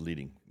the world's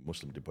leading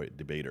Muslim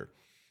debater.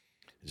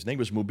 His name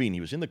was Mubin.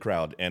 He was in the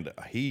crowd, and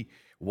he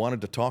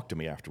wanted to talk to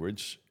me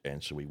afterwards.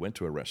 And so we went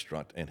to a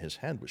restaurant, and his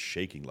hand was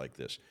shaking like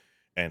this.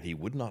 And he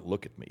would not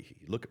look at me.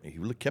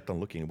 He kept on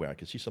looking away. I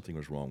could see something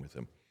was wrong with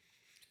him.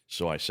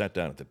 So I sat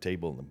down at the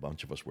table, and a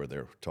bunch of us were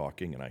there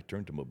talking, and I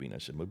turned to Mubin. I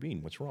said,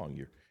 Mubin, what's wrong?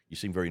 You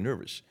seem very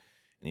nervous.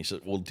 And he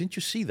said, well, didn't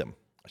you see them?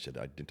 I said,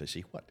 didn't I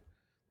see what?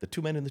 The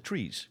two men in the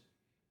trees.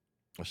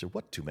 I said,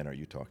 what two men are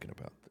you talking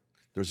about?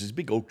 There's these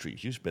big oak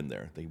trees. You've been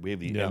there.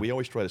 And we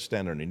always try to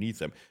stand underneath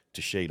them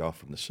to shade off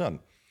from the sun. And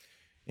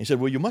he said,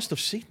 well, you must have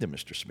seen them,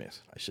 Mr.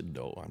 Smith. I said,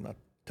 no, I'm not.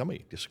 Tell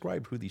me,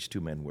 describe who these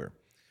two men were.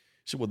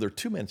 He said, well, there are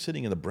two men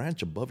sitting in the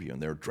branch above you,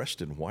 and they're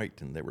dressed in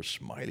white, and they were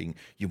smiling.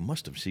 You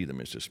must have seen them,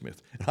 Mr.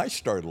 Smith. And I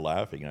started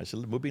laughing. I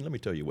said, Mubin, let me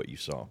tell you what you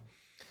saw.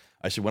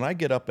 I said, when I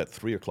get up at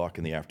 3 o'clock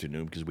in the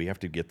afternoon, because we have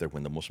to get there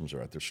when the Muslims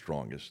are at their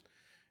strongest,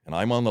 and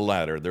I'm on the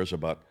ladder, there's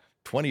about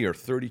 20 or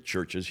 30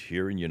 churches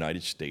here in the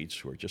United States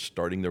who are just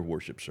starting their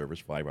worship service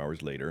 5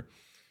 hours later,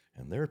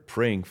 and they're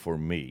praying for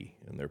me,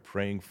 and they're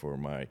praying for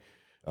my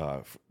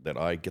that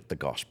I get the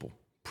gospel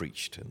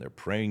preached, and they're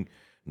praying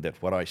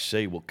that what I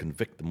say will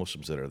convict the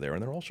Muslims that are there,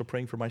 and they're also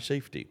praying for my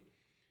safety.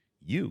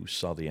 You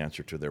saw the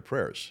answer to their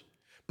prayers.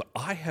 But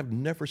I've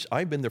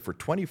been there for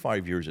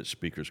 25 years at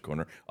Speaker's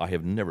Corner. I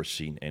have never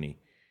seen any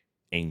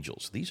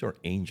angels. These are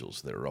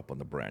angels that are up on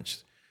the branch.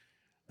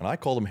 And I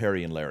call them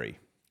Harry and Larry.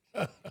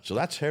 So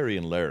that's Harry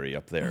and Larry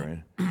up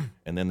there,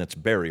 and then that's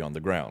Barry on the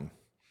ground.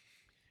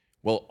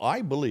 Well,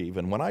 I believe,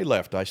 and when I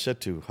left, I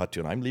said to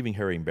Hatun, I'm leaving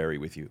Harry and Barry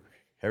with you.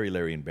 Harry,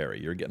 Larry, and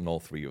Barry. You're getting all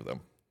three of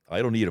them.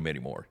 I don't need them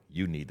anymore.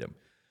 You need them.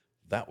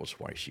 That was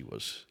why she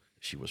was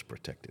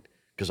protected.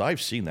 Because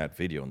I've seen that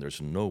video, and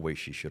there's no way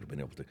she should have been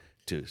able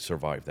to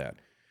survive that.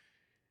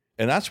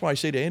 And that's why I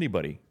say to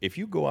anybody, if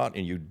you go out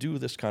and you do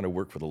this kind of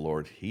work for the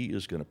Lord, He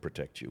is going to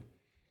protect you.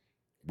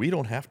 We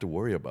don't have to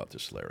worry about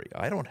this, Larry.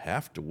 I don't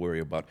have to worry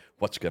about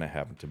what's going to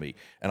happen to me.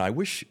 And I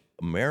wish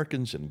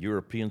Americans and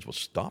Europeans will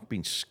stop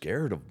being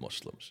scared of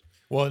Muslims.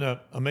 Well, and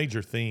a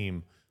major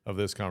theme of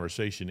this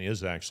conversation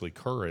is actually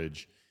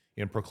courage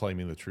in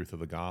proclaiming the truth of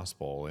the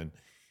gospel. And,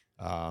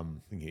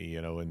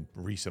 in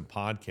recent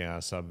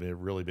podcasts, I've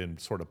really been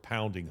sort of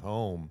pounding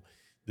home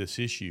this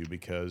issue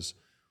because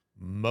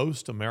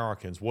most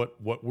Americans,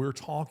 what we're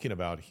talking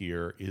about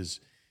here is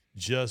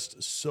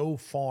just so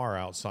far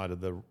outside of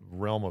the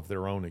realm of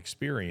their own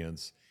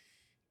experience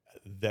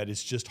that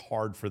it's just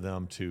hard for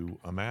them to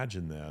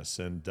imagine this.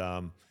 And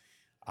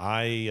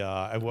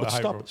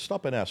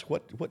Stop and ask.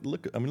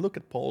 Look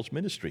at Paul's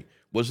ministry.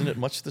 Wasn't it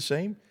much the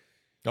same?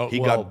 He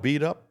well, got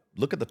beat up.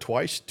 Look at the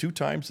two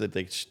times that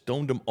they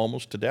stoned him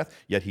almost to death,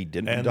 yet he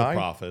didn't and die. And the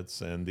prophets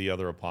and the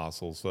other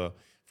apostles.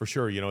 For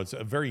sure, it's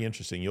very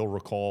interesting. You'll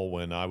recall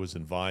when I was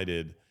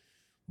invited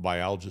by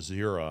Al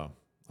Jazeera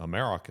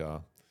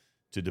America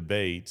to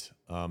debate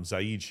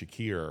Zaid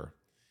Shakir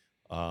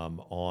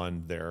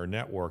on their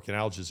network. And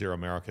Al Jazeera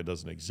America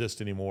doesn't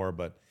exist anymore,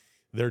 but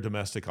their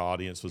domestic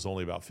audience was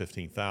only about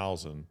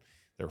 15,000.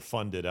 They're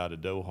funded out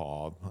of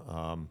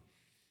Doha.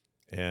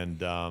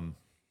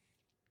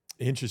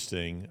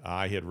 Interesting,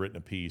 I had written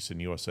a piece in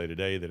USA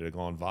Today that had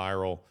gone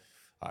viral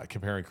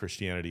comparing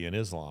Christianity and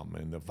Islam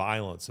and the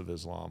violence of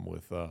Islam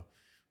with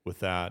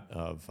that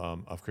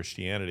of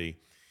Christianity.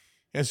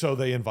 And so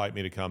they invite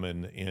me to come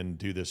in and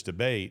do this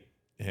debate.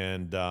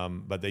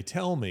 But they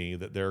tell me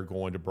that they're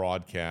going to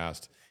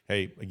broadcast,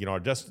 hey, our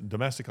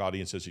domestic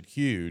audience isn't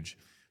huge,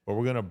 but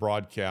we're going to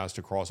broadcast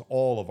across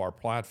all of our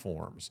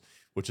platforms,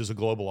 which is a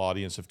global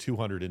audience of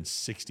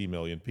 260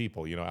 million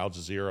people. Al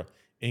Jazeera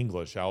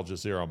English, Al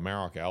Jazeera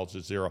America, Al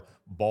Jazeera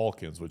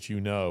Balkans, which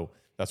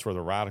that's where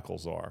the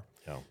radicals are.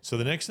 Yeah. So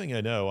the next thing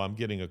I know, I'm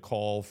getting a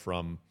call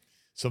from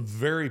some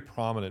very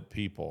prominent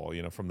people,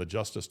 from the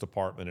Justice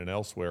Department and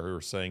elsewhere who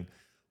are saying,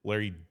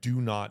 Larry, do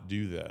not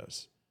do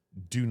this.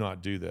 Do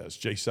not do this.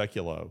 Jay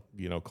Sekulow,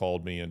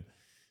 called me and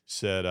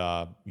said,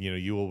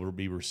 you will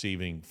be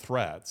receiving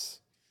threats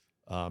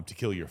to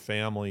kill your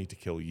family, to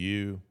kill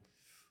you.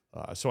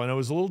 So I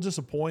was a little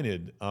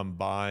disappointed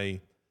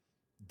by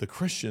the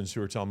Christians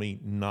who were telling me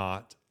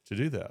not to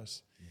do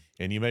this.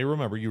 And you may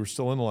remember you were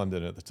still in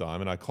London at the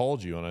time, and I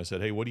called you and I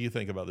said, hey, what do you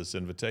think about this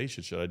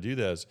invitation? Should I do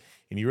this?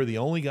 And you were the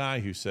only guy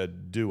who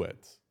said, do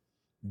it.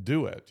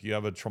 Do it. You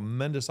have a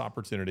tremendous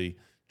opportunity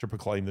to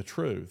proclaim the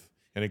truth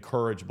and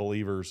encourage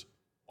believers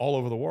all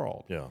over the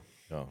world. Yeah.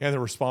 And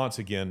the response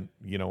again,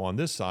 on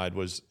this side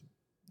was,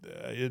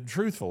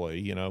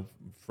 truthfully,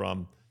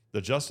 from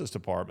the Justice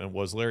Department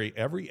was, Larry,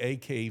 every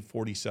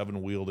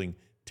AK-47 wielding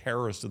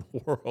terrorist in the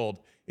world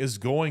is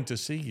going to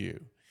see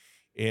you.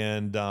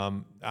 And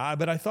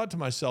but I thought to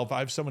myself, I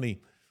have so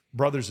many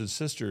brothers and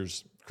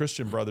sisters,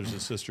 Christian brothers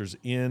and sisters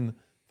in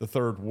the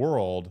third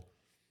world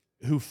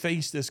who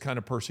face this kind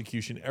of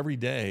persecution every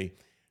day.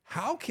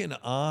 How can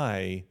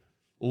I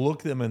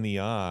look them in the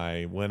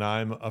eye when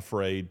I'm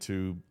afraid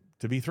to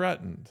to be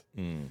threatened.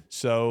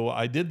 So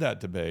I did that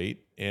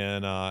debate,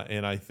 and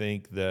I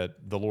think that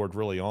the Lord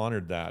really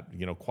honored that,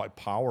 quite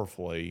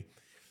powerfully.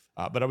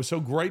 But I was so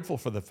grateful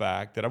for the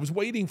fact that I was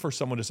waiting for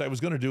someone to say, I was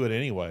going to do it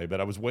anyway,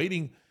 but I was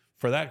waiting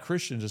for that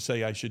Christian to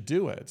say I should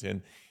do it.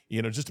 And,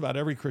 just about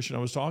every Christian I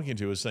was talking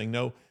to was saying,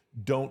 no,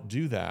 don't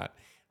do that.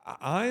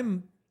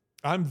 I'm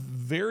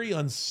very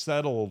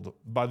unsettled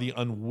by the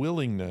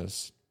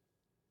unwillingness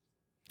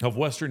of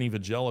Western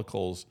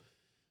evangelicals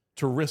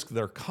to risk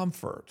their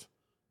comfort,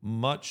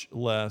 much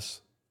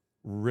less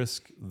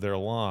risk their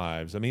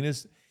lives. I mean,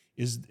 is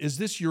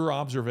this your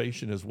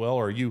observation as well?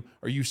 Or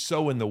are you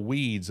so in the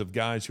weeds of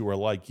guys who are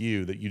like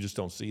you that you just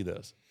don't see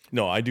this?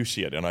 No, I do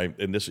see it,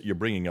 and this you're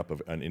bringing up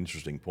an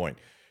interesting point.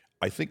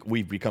 I think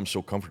we've become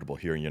so comfortable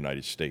here in the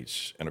United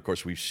States, and of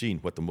course we've seen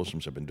what the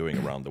Muslims have been doing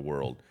around the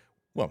world.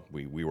 Well,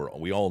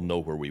 we all know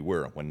where we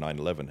were when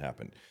 9/11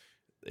 happened.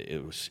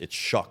 It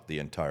shocked the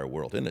entire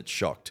world, and it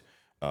shocked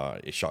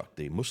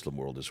the Muslim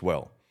world as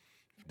well.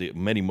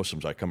 Many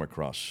Muslims I come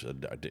across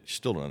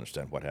still don't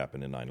understand what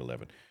happened in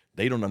 9/11.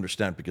 They don't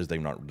understand because they're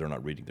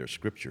not reading their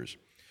scriptures.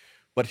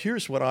 But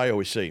here's what I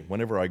always say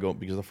whenever I go,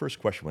 because the first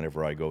question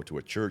whenever I go to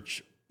a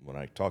church, when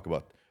I talk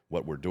about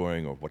what we're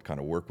doing or what kind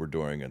of work we're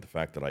doing, and the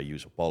fact that I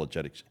use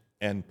apologetics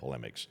and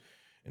polemics.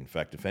 In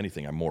fact, if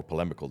anything, I'm more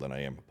polemical than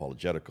I am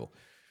apologetical,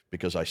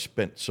 because I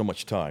spent so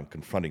much time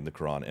confronting the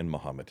Quran and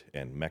Muhammad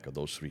and Mecca,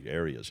 those three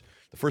areas.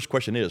 The first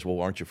question is,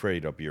 well, aren't you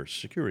afraid of your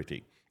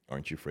security?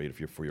 Aren't you afraid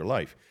for your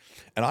life?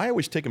 And I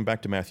always take them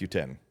back to Matthew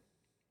 10.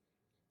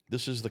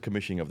 This is the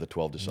commissioning of the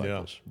 12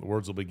 disciples. Yeah, the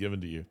words will be given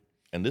to you.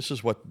 And this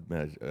is what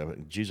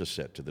Jesus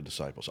said to the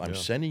disciples. I'm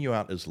sending you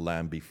out as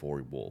lamb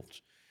before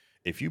wolves.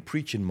 If you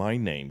preach in my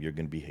name, you're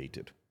going to be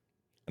hated.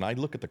 And I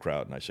look at the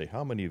crowd and I say,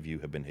 how many of you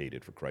have been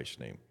hated for Christ's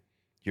name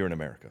here in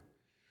America?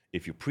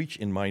 If you preach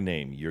in my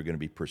name, you're going to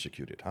be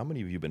persecuted. How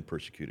many of you have been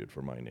persecuted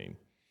for my name?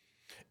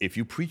 If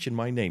you preach in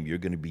my name, you're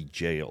going to be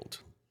jailed.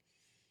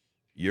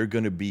 You're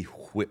going to be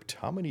whipped.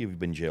 How many of you have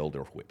been jailed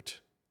or whipped?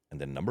 And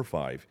then number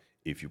 5,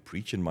 if you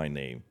preach in my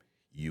name,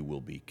 you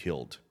will be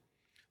killed.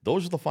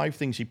 Those are the 5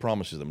 things he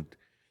promises them.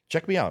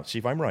 Check me out, see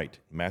if I'm right.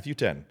 Matthew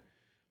 10.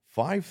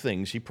 5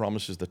 things he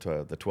promises the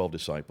 12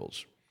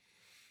 disciples.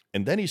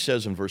 And then he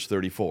says in verse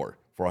 34,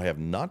 for I have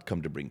not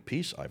come to bring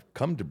peace, I've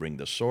come to bring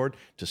the sword,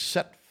 to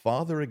set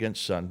father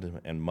against son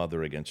and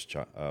mother against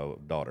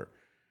daughter.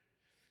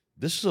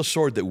 This is a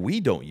sword that we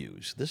don't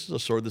use. This is a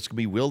sword that's going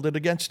to be wielded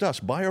against us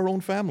by our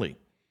own family.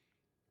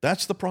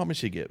 That's the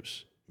promise he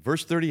gives.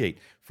 Verse 38,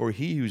 for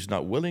he who's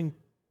not willing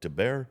to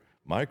bear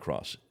my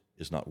cross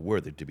is not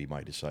worthy to be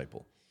my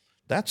disciple.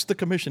 That's the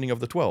commissioning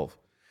of the 12.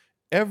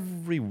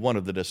 Every one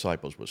of the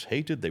disciples was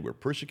hated. They were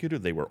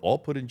persecuted. They were all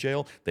put in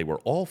jail. They were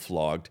all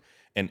flogged.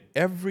 And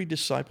every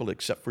disciple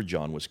except for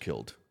John was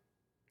killed.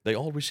 They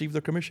all received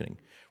their commissioning.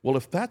 Well,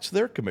 if that's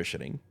their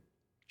commissioning,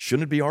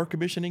 shouldn't it be our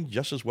commissioning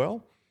just as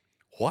well?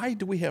 Why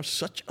do we have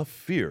such a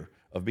fear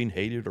of being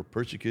hated or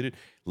persecuted,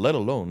 let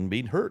alone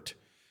being hurt?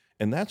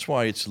 And that's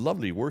why it's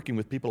lovely working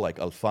with people like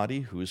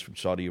Al-Fadi, who is from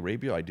Saudi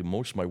Arabia. I do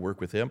most of my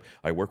work with him.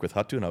 I work with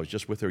Hatu, and I was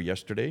just with her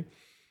yesterday.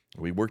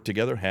 We work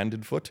together hand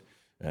and foot.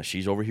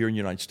 She's over here in the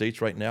United States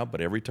right now,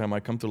 but every time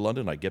I come to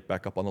London, I get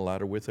back up on the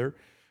ladder with her.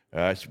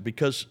 It's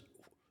because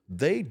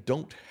they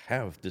don't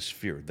have this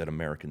fear that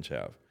Americans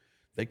have.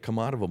 They come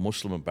out of a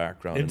Muslim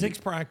background. It takes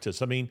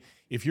practice. I mean,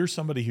 if you're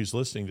somebody who's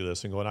listening to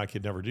this and going, I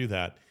could never do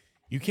that,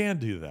 you can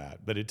do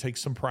that, but it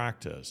takes some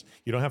practice.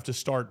 You don't have to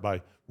start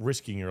by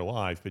risking your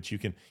life, but you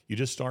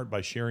just start by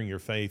sharing your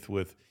faith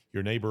with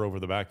your neighbor over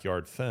the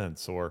backyard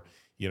fence, or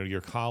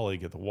your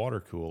colleague at the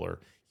water cooler.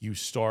 You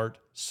start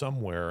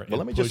somewhere and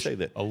let me just say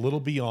that a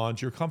little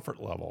beyond your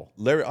comfort level.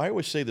 Larry, I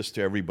always say this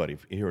to everybody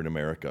here in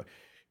America.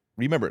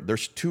 Remember, we're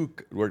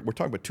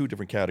talking about 2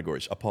 different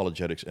categories,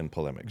 apologetics and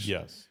polemics.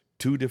 Yes.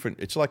 2 different,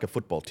 it's like a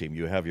football team.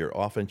 You have your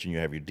offense and you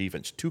have your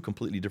defense, 2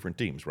 completely different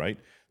teams, right?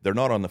 They're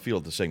not on the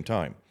field at the same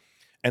time.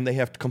 And they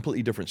have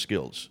completely different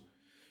skills.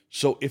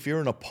 So if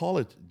you're an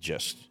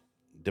apologist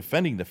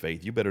defending the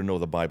faith, you better know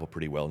the Bible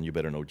pretty well, and you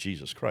better know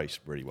Jesus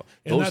Christ pretty well.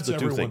 And Those that's are the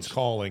 2 everyone's things.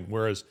 calling,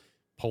 whereas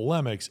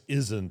polemics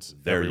isn't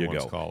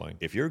everyone's calling.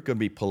 If you're going to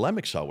be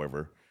polemics,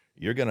 however,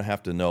 you're going to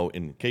have to know,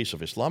 in case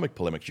of Islamic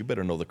polemics, you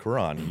better know the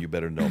Quran and you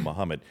better know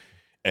Muhammad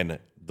and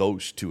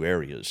those 2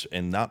 areas.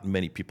 And not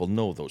many people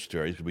know those 2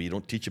 areas. We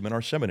don't teach them in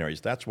our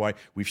seminaries. That's why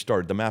we've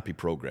started the MAPI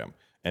program,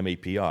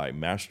 MAPI,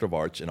 Master of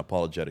Arts in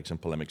Apologetics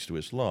and Polemics to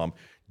Islam,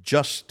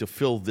 just to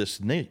fill this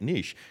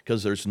niche,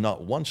 because there's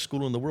not one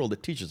school in the world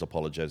that teaches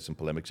apologetics and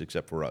polemics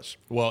except for us.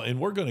 Well, and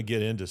we're going to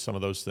get into some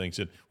of those things,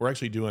 and we're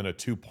actually doing a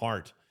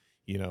 2-part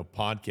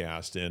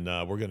podcast, and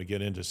we're going to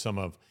get into some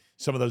of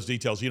those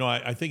details.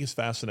 I think it's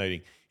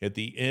fascinating. At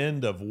the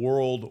end of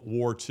World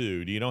War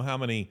II, do you know how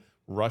many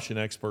Russian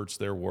experts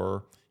there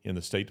were in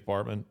the State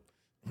Department?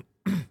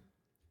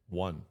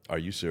 1. Are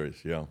you serious?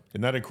 Yeah.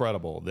 Isn't that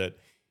incredible that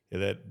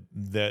the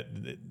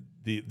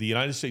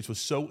United States was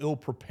so ill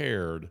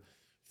prepared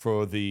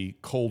for the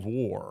Cold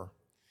War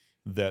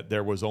that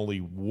there was only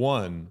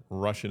 1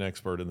 Russian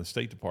expert in the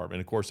State Department?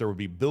 Of course, there would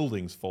be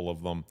buildings full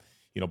of them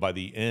by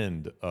the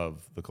end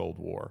of the Cold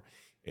War,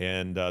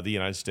 and the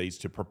United States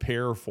to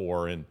prepare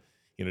for and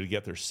to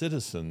get their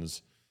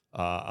citizens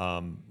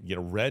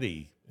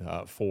ready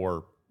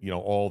for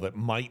all that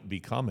might be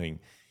coming.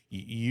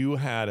 You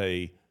had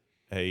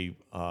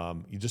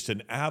just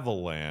an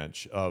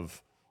avalanche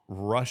of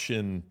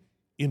Russian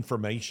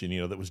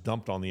information, that was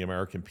dumped on the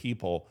American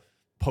people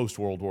post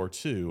World War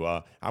II.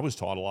 I was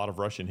taught a lot of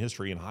Russian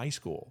history in high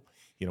school.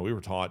 We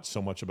were taught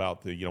so much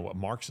about the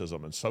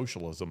Marxism and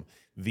socialism,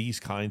 these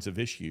kinds of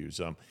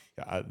issues.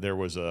 There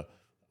was a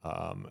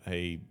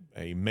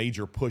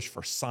major push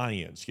for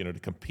science, to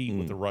compete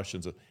with the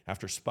Russians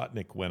after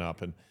Sputnik went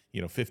up in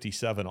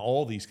 57,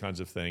 all these kinds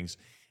of things.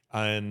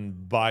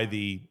 And by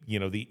the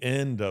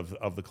end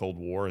of the Cold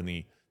War in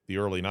the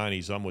early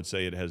 90s, some would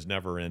say it has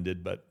never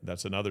ended, but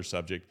that's another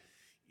subject.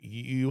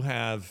 You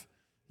have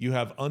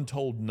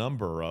untold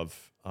number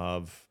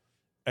of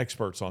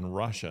experts on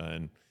Russia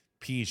and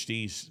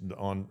PhDs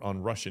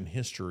on Russian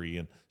history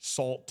and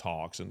SALT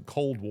talks and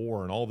Cold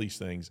War and all these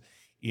things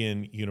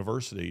in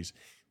universities.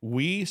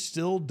 We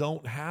still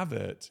don't have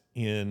it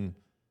in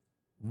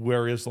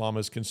where Islam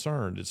is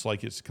concerned. It's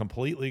like it's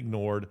completely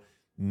ignored.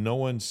 No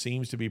one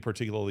seems to be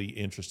particularly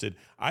interested.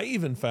 I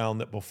even found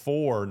that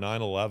before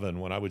 9/11,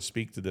 when I would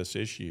speak to this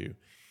issue,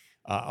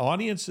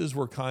 audiences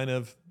were kind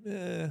of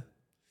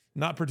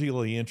not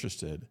particularly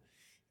interested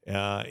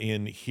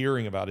in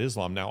hearing about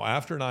Islam. Now,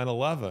 after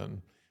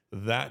 9/11,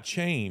 that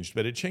changed,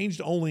 but it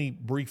changed only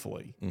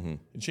briefly. Mm-hmm.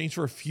 It changed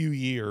for a few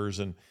years,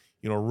 and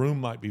a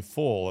room might be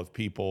full of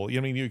people.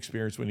 You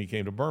experienced when you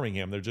came to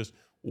Birmingham, there just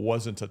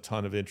wasn't a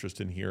ton of interest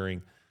in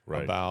hearing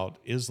about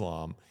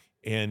Islam.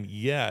 And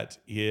yet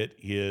it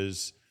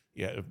is,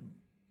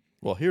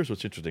 Well, here's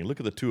what's interesting. Look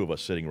at the two of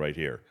us sitting right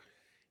here.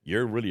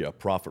 You're really a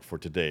prophet for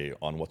today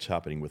on what's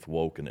happening with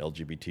woke and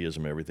LGBTism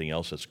and everything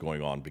else that's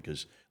going on,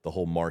 because the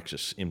whole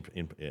Marxist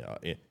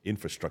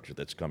infrastructure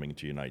that's coming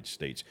to the United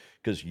States,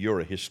 because you're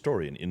a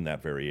historian in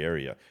that very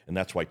area. And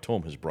that's why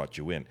Tom has brought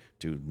you in,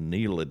 to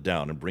nail it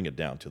down and bring it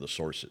down to the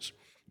sources.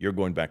 You're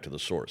going back to the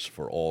source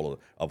for all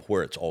of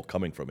where it's all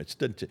coming from. It's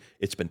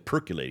been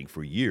percolating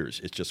for years.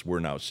 It's just we're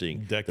now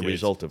seeing decades, the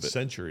result of it.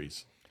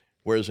 Centuries.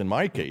 Whereas in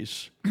my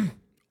case,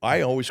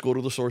 I always go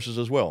to the sources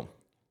as well.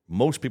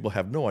 Most people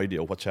have no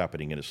idea what's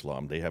happening in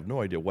Islam. They have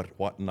no idea what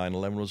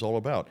 9/11 was all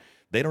about.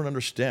 They don't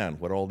understand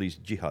what all these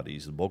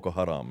jihadis, the Boko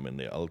Haram and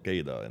the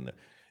Al-Qaeda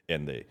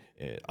and the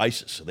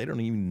ISIS, they don't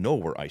even know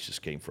where ISIS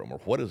came from or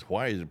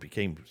why it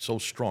became so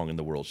strong in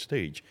the world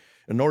stage.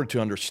 In order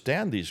to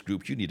understand these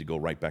groups, you need to go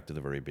right back to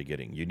the very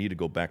beginning. You need to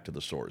go back to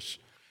the source.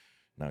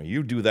 Now,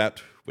 you do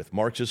that with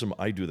Marxism.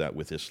 I do that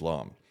with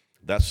Islam.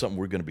 That's something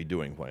we're going to be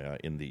doing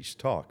in these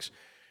talks.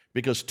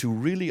 Because to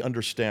really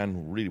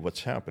understand really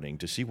what's happening,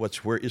 to see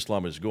where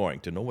Islam is going,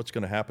 to know what's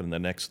going to happen in the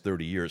next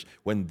 30 years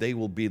when they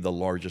will be the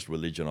largest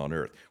religion on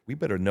earth, we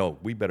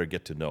better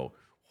get to know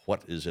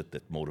what is it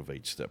that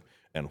motivates them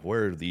and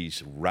where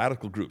these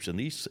radical groups, and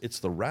it's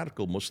the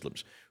radical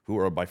Muslims who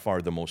are by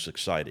far the most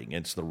exciting.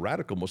 And it's the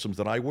radical Muslims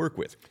that I work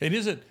with.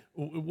 And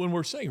when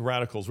we're saying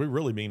radicals, we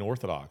really mean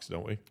Orthodox,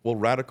 don't we? Well,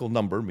 radical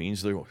number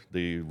means the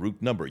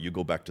root number. You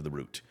go back to the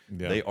root.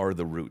 Yeah. They are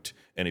the root.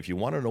 And if you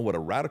want to know what a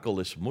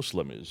radicalist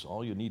Muslim is,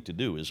 all you need to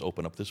do is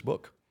open up this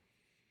book.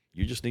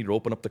 You just need to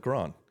open up the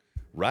Quran.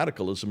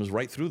 Radicalism is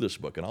right through this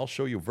book, and I'll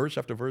show you verse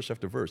after verse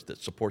after verse that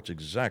supports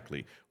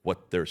exactly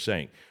what they're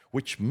saying,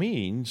 which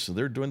means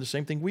they're doing the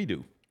same thing we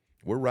do.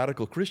 We're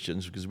radical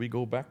Christians because we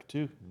go back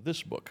to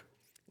this book.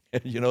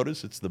 And you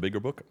notice it's the bigger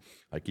book.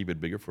 I keep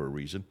it bigger for a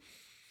reason.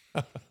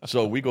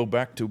 So we go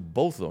back to,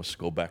 both of us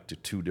go back to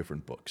two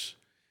different books.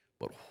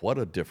 But what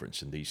a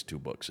difference in these two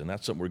books, and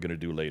that's something we're going to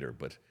do later.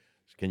 But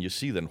can you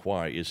see then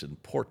why it's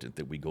important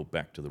that we go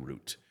back to the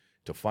root,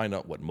 to find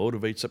out what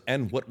motivates them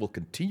and what will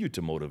continue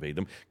to motivate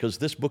them, because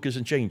this book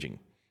isn't changing.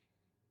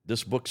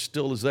 This book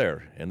still is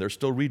there, and they're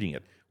still reading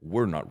it.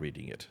 We're not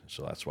reading it,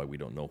 so that's why we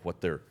don't know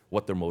what their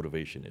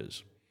motivation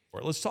is. All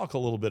right, let's talk a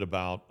little bit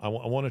about, I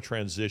want to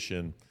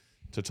transition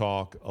to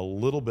talk a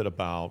little bit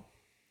about,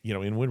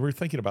 and when we're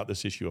thinking about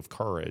this issue of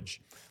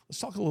courage, let's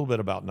talk a little bit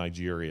about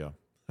Nigeria.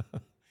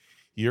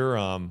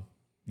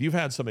 You've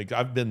had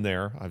I've been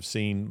there. I've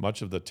seen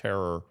much of the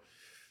terror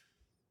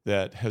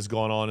that has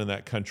gone on in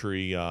that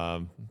country,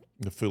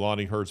 the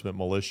Fulani herdsmen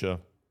militia,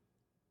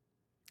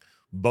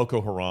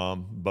 Boko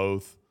Haram,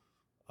 both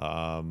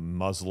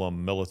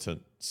Muslim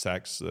militant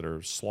sects that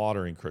are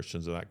slaughtering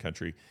Christians in that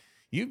country.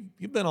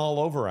 You've been all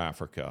over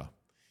Africa,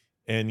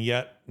 and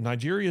yet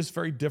Nigeria is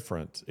very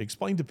different.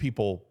 Explain to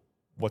people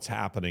what's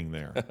happening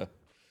there.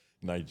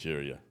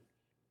 Nigeria.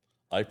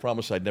 I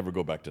promised I'd never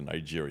go back to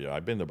Nigeria.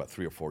 I've been there about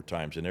 3 or 4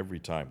 times, and every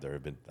time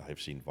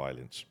I've seen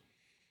violence.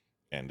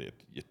 And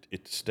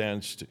it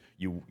stands to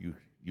you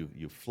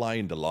fly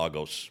into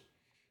Lagos,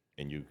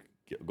 and you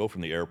go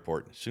from the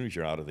airport. As soon as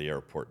you're out of the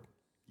airport,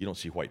 you don't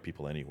see white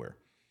people anywhere.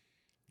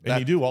 And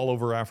you do all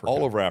over Africa.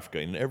 All over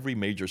Africa. In every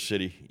major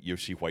city, you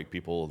see white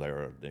people.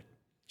 They're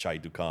chai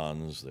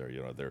dukans.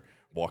 They're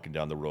walking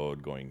down the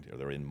road,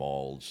 they're in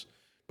malls,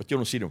 but you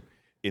don't see them.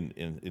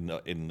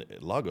 in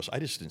Lagos, I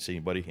just didn't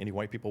see any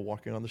white people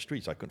walking on the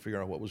streets. I couldn't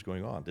figure out what was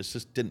going on. This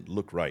just didn't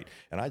look right.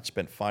 And I'd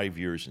spent 5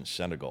 years in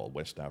Senegal,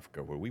 West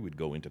Africa, where we would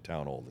go into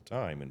town all the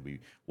time, and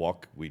we'd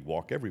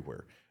walk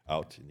everywhere,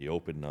 out in the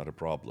open, not a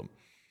problem.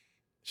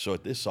 So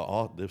this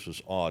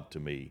was odd to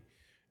me.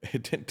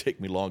 It didn't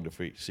take me long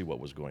to see what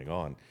was going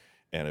on,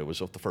 and it was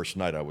the first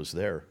night I was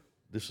there.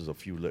 This is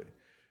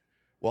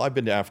well, I've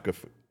been to Africa.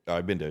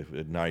 I've been to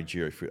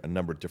Nigeria for a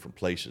number of different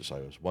places.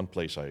 One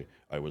place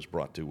I was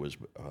brought to was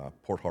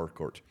Port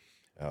Harcourt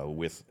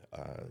with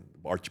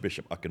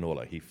Archbishop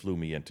Akinola. He flew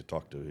me in to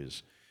talk to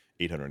his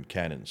 800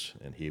 canons,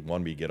 and he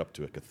wanted me to get up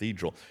to a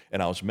cathedral.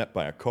 And I was met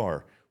by a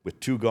car with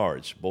 2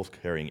 guards, both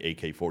carrying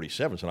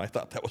AK-47s, and I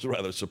thought that was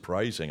rather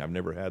surprising. I've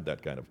never had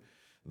that kind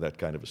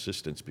of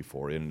assistance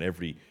before. In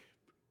every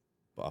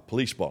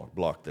police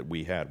block that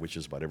we had, which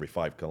is about every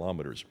 5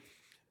 kilometers,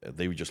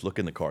 they would just look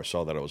in the car,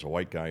 saw that I was a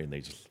white guy, and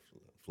they just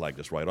flagged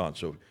us right on.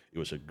 So it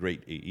was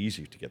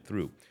easy to get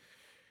through.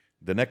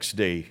 The next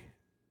day,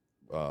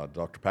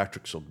 Dr.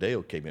 Patrick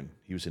Sogdeo came in.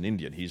 He was an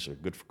Indian. He's a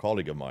good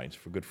colleague of mine,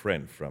 a good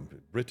friend from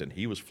Britain.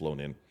 He was flown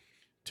in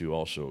to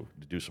also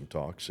do some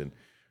talks. And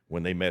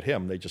when they met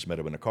him, they just met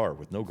him in a car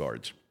with no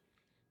guards.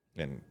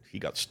 And he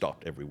got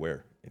stopped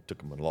everywhere. It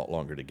took him a lot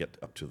longer to get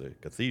up to the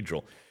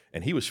cathedral.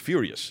 And he was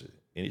furious.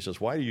 And he says,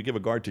 "Why do you give a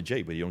guard to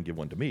Jay, but you don't give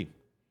one to me?"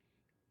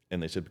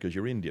 And they said, "Because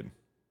you're Indian.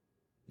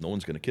 No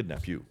one's going to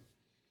kidnap you.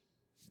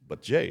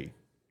 But Jay,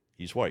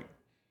 he's white.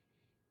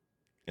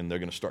 And they're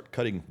going to start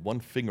cutting 1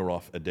 finger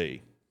off a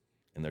day.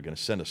 And they're going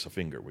to send us a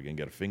finger. We're going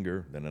to get a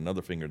finger, then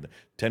another finger,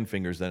 10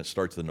 fingers, then it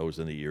starts the nose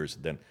and the ears.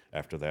 Then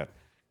after that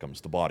comes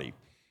the body.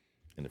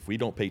 And if we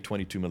don't pay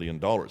 $22 million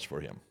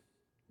for him,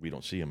 we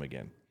don't see him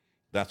again.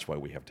 That's why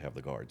we have to have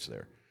the guards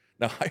there."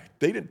 Now,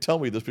 they didn't tell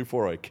me this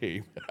before I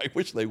came. I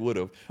wish they would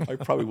have. I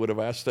probably would have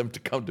asked them to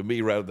come to me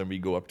rather than me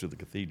go up to the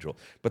cathedral.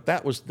 But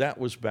that was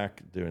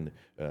back during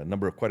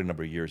quite a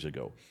number of years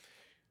ago.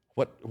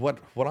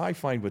 What I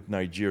find with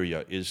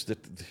Nigeria is that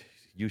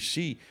you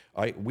see,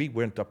 we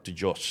went up to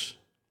Jos,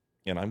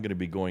 and I'm going to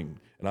be going,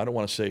 and I don't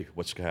want to say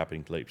what's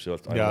happening later. So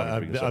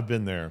I've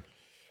been there.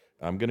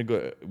 I'm going to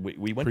go.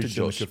 We went to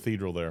Jos, the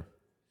cathedral there,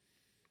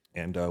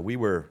 and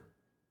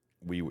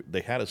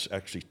they had us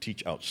actually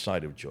teach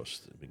outside of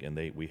Jos, and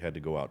we had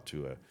to go out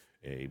to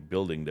a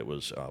building that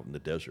was out in the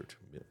desert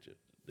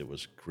that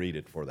was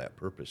created for that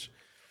purpose.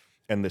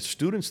 And the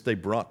students they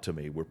brought to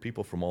me were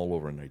people from all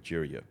over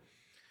Nigeria.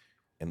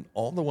 And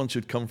all the ones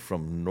who'd come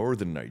from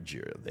northern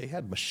Nigeria, they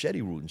had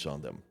machete wounds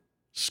on them,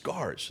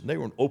 scars. And they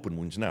weren't open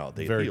wounds now.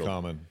 They very healed,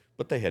 common.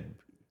 but they had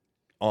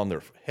on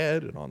their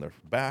head and on their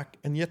back,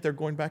 and yet they're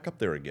going back up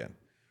there again.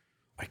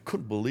 I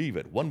couldn't believe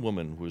it. One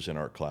woman who was in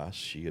our class,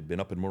 she had been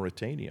up in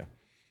Mauritania,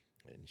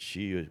 and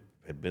she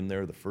had been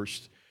there the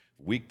first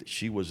week that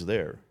she was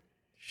there.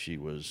 She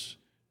was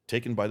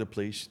taken by the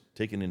police,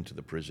 taken into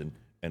the prison,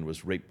 and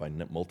was raped by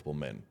multiple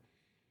men.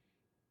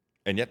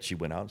 And yet she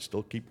went out and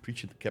still kept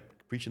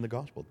preaching the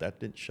gospel. That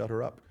didn't shut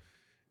her up.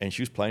 And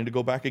she was planning to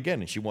go back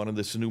again, and she wanted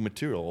this new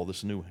material, all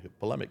this new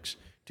polemics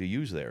to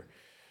use there.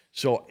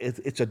 So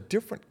it's a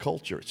different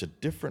culture. It's a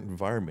different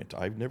environment.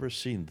 I've never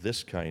seen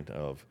this kind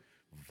of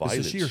violence.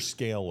 It's the sheer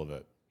scale of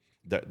it.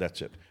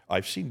 That's it.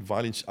 I've seen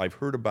violence. I've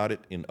heard about it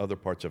in other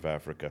parts of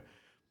Africa,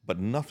 but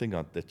nothing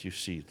that you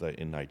see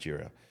in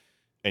Nigeria.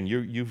 And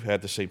you've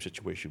had the same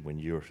situation when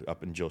you're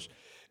up in Jos,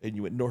 and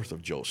you went north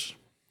of Jos.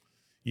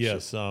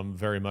 Yes,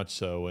 very much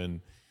so.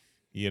 And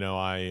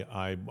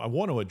I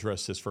want to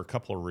address this for a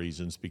couple of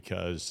reasons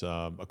because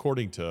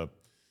according to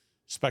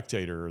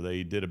Spectator,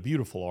 they did a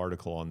beautiful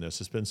article on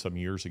this. It's been some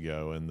years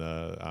ago, and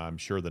I'm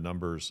sure the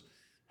numbers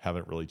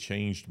haven't really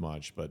changed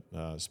much, but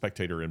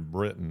Spectator in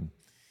Britain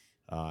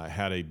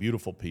had a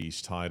beautiful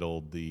piece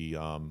titled "The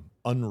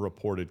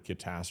Unreported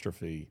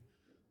Catastrophe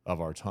of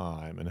Our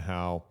Time," and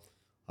how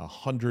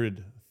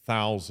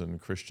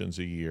 100,000 Christians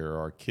a year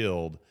are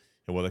killed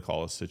in what they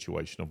call a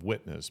situation of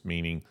witness,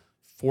 meaning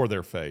for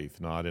their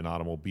faith, not in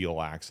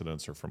automobile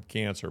accidents or from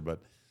cancer,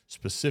 but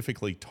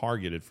specifically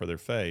targeted for their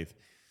faith.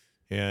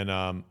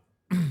 And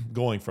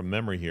going from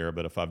memory here,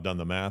 but if I've done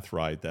the math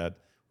right, that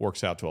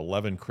works out to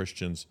 11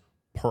 Christians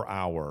per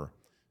hour,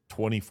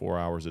 24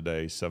 hours a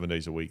day, 7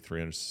 days a week,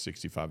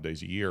 365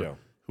 days a year,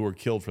 who are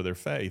killed for their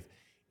faith.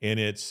 And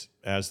it's,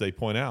 as they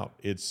point out,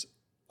 it's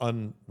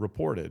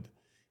unreported.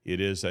 It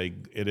is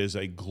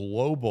a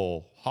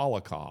global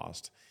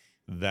Holocaust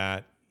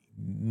that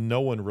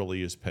no one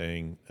really is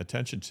paying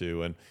attention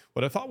to. And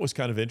what I thought was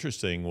kind of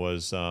interesting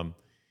was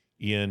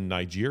in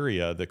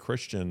Nigeria, the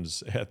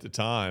Christians at the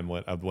time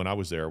when I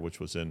was there, which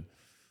was in,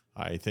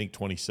 I think,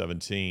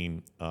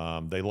 2017,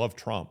 they loved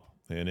Trump.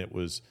 And it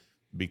was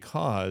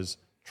because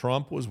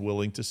Trump was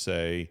willing to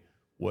say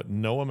what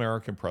no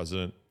American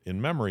president in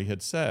memory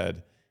had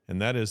said,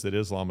 and that is that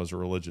Islam is a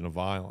religion of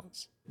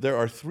violence. There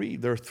are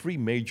three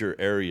major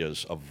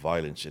areas of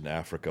violence in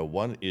Africa.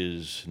 One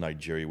is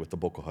Nigeria with the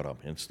Boko Haram,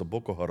 and it's the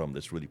Boko Haram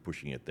that's really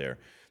pushing it there.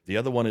 The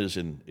other one is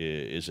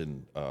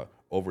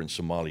over in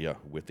Somalia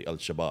with the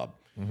Al-Shabaab.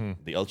 Mm-hmm.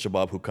 The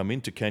Al-Shabaab who come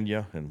into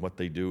Kenya, and what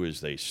they do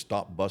is they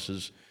stop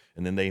buses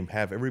And then they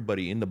have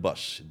everybody in the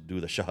bus do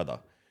the shahada.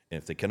 And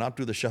if they cannot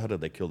do the shahada,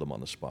 they kill them on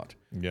the spot.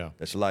 Yeah.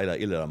 That's la ilaha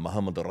illallah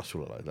Muhammad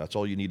Rasulullah. That's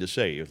all you need to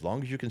say. As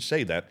long as you can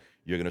say that,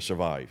 you're going to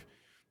survive.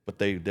 But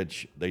they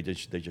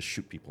just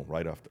shoot people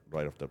right off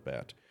the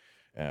bat.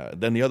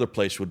 Then the other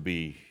place would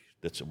be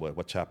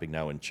what's happening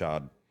now in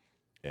Chad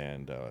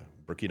and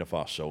Burkina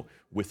Faso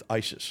with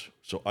ISIS.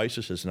 So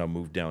ISIS has now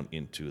moved down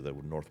into the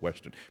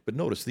northwestern. But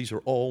notice, these are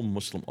all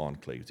Muslim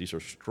enclaves. These are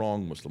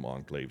strong Muslim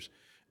enclaves.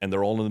 And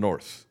they're all in the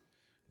north.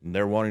 And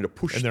they're wanting to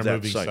push that side. And they're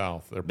moving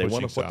south. They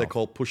want to what they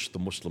call push the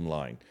Muslim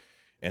line.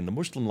 And the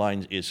Muslim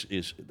line is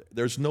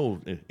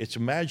it's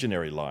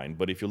imaginary line,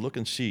 but if you look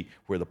and see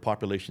where the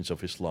populations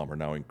of Islam are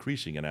now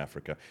increasing in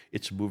Africa,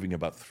 it's moving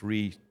about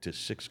 3 to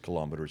 6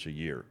 kilometers a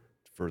year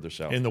further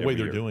south. And the way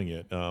they're year. doing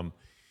it,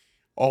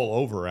 all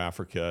over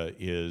Africa,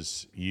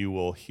 is you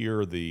will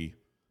hear the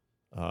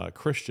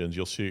Christians,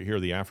 hear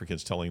the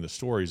Africans telling the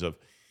stories of,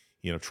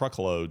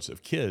 truckloads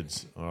of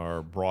kids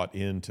are brought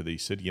into the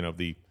city.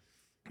 The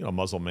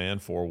Muslim man,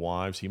 4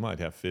 wives, he might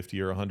have 50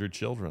 or 100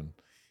 children.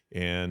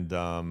 And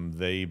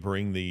they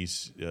bring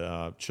these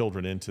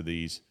children into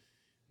these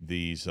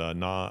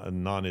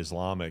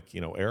non-Islamic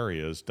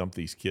areas, dump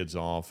these kids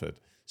off at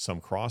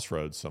some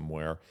crossroads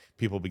somewhere.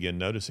 People begin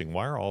noticing,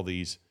 why are all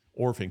these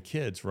orphan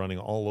kids running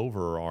all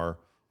over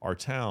our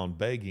town,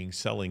 begging,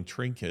 selling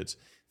trinkets,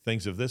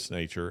 things of this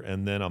nature?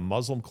 And then a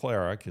Muslim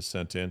cleric is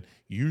sent in,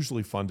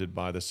 usually funded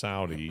by the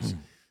Saudis,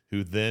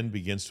 who then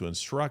begins to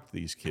instruct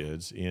these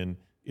kids in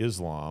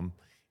Islam.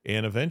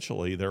 And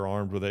eventually they're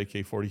armed with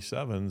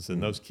AK-47s.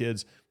 And those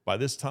kids, by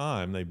this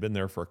time, they've been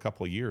there for a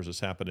couple of years. This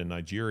happened in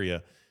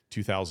Nigeria,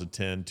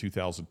 2010,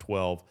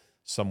 2012,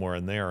 somewhere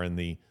in there in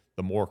the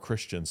more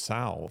Christian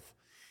South.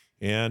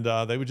 And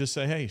they would just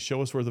say, hey,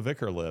 show us where the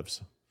vicar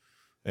lives.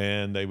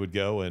 And they would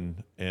go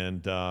and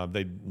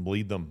they'd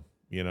lead them,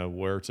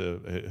 who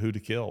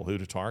to kill, who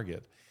to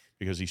target.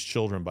 Because these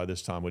children by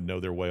this time would know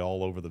their way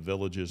all over the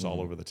villages,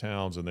 all over the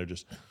towns, and they're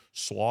just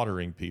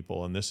slaughtering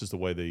people. And this is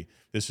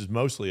this is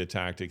mostly a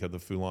tactic of the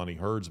Fulani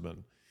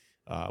herdsmen,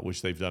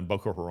 which they've done.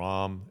 Boko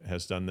Haram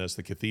has done this.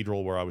 The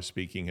cathedral where I was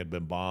speaking had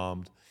been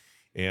bombed.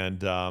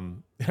 And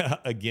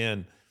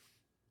again,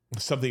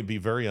 something would be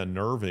very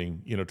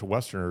unnerving, to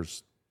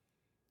Westerners.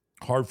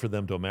 Hard for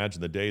them to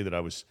imagine the day that I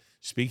was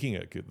speaking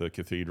at the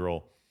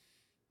cathedral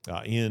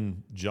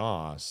in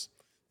Jos.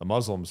 The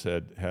Muslims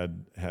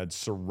had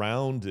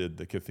surrounded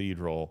the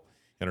cathedral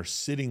and are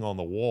sitting on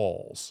the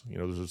walls.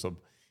 There's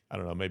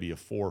maybe a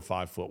 4 or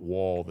 5 foot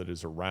wall that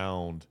is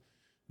around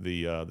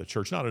the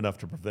church. Not enough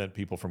to prevent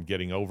people from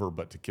getting over,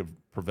 but to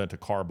prevent a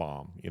car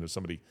bomb.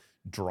 Somebody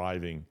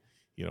driving,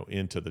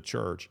 into the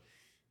church,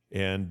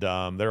 and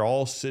they're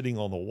all sitting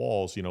on the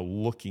walls,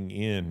 looking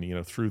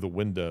in, through the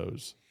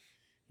windows,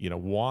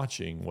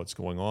 watching what's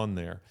going on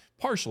there.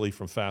 Partially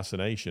from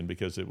fascination,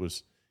 because it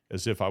was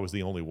as if I was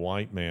the only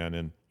white man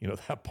in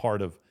that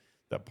part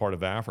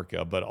of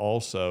Africa, but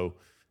also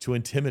to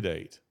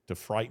intimidate, to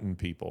frighten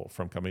people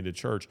from coming to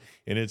church.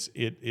 And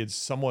it's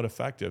somewhat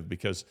effective,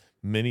 because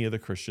many of the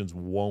Christians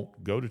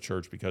won't go to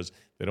church because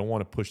they don't want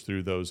to push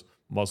through those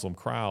Muslim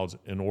crowds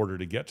in order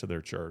to get to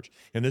their church.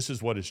 And this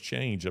is what has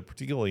changed,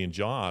 particularly in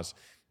Jos,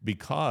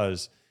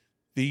 because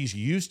these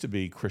used to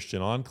be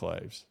Christian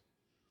enclaves.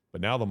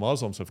 But now the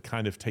Muslims have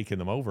kind of taken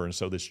them over. And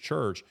so this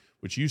church,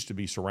 which used to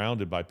be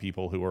surrounded by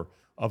people who are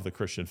of the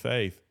Christian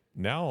faith,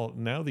 now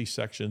these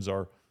sections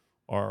are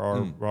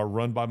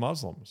run by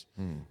Muslims.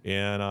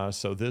 And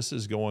so this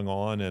is going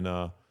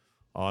on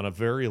on a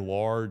very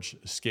large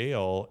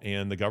scale,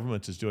 and the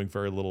government is doing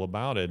very little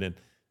about it. And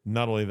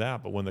not only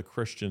that, but when the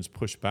Christians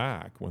push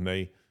back, when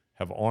they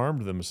have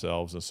armed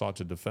themselves and sought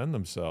to defend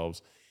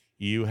themselves,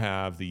 you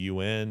have the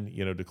UN,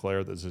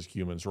 declare that this is a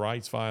human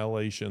rights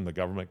violation. The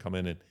government come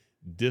in and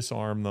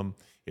disarm them.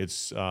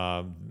 It's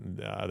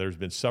there's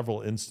been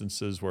several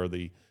instances where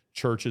the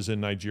churches in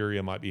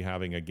Nigeria might be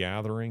having a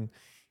gathering,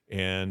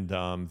 and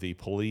the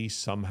police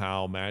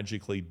somehow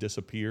magically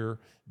disappear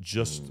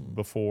just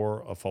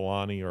before a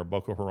Fulani or a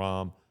Boko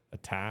Haram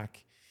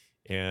attack,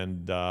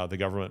 and the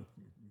government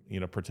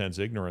pretends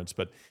ignorance.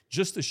 But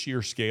just the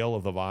sheer scale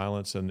of the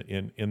violence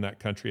in that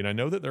country, and I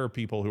know that there are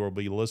people who will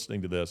be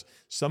listening to this,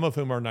 some of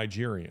whom are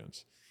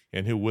Nigerians,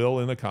 and who will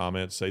in the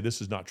comments say,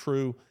 this is not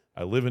true.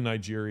 I live in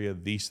Nigeria.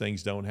 These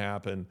things don't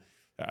happen.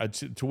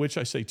 To which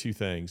I say 2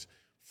 things.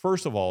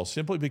 First of all,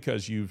 simply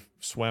because you've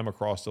swam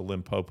across the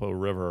Limpopo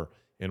River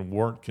and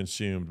weren't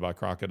consumed by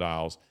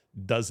crocodiles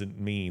doesn't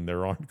mean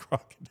there aren't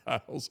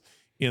crocodiles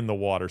in the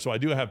water. So I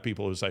do have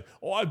people who say,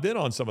 oh, I've been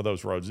on some of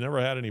those roads,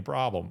 never had any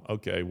problem.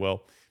 Okay,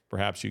 well,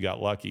 perhaps you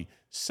got lucky.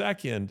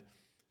 Second,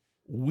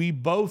 we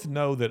both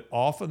know that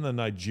often the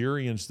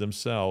Nigerians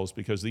themselves,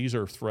 because these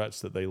are threats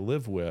that they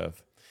live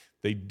with,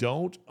 they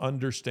don't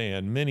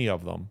understand, many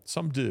of them,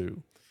 some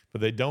do,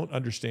 but they don't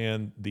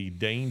understand the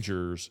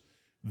dangers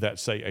that,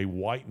 say, a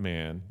white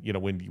man,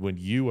 when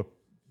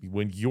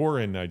you're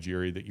in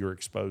Nigeria, that you're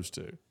exposed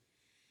to.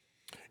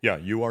 Yeah,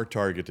 you are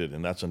targeted,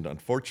 and that's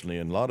unfortunately,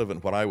 and a lot of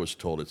it, what I was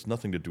told, it's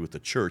nothing to do with the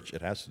church,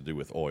 it has to do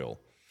with oil.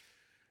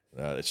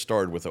 It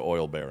started with the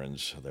oil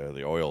barons,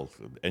 the oil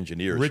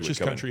engineers. Richest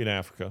who would come country in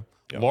Africa,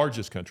 Yeah.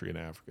 largest country in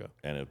Africa,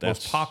 and if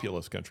most that's,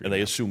 populous country. and in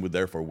they Africa. assume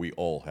therefore we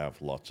all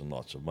have lots and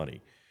lots of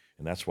money,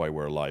 and that's why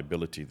we're a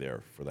liability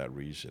there for that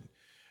reason.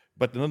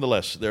 But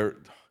nonetheless, I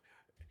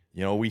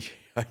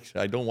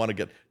don't want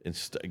to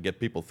get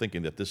people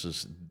thinking that this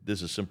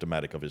is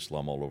symptomatic of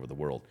Islam all over the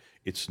world.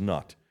 It's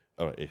not.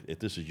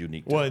 This is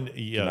unique to, Well, and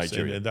to yes,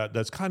 Nigeria. and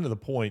that's kind of the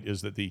point,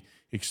 is that the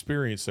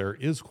experience there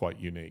is quite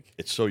unique.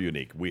 It's so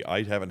unique.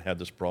 I haven't had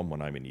this problem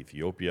when I'm in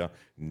Ethiopia,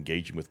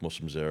 engaging with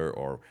Muslims there,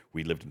 or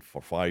we lived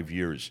for 5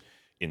 years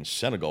in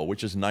Senegal,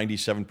 which is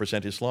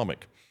 97%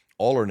 Islamic.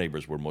 All our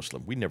neighbors were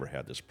Muslim. We never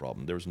had this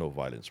problem. There was no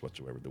violence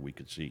whatsoever that we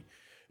could see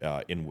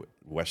in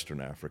Western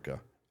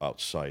Africa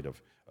outside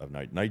of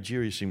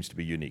Nigeria. Seems to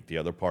be unique. The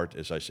other part,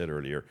 as I said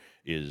earlier,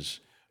 is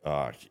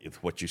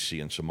what you see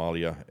in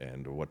Somalia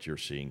and what you're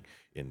seeing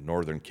in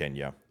northern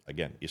Kenya.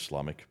 Again,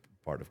 Islamic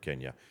part of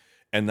Kenya.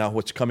 And now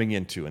what's coming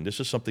into, and this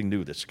is something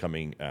new that's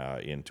coming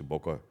into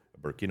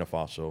Burkina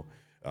Faso,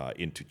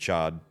 into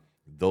Chad,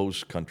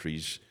 those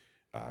countries.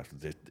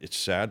 It's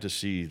sad to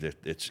see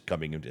that it's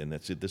coming in, and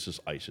this is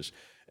ISIS.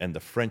 And the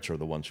French are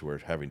the ones who are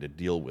having to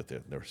deal with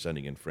it. They're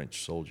sending in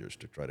French soldiers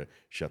to try to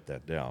shut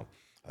that down.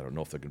 I don't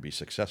know if they're going to be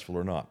successful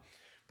or not.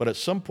 But at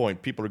some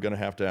point, people are going to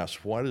have to ask,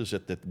 why is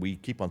it that we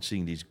keep on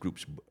seeing these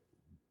groups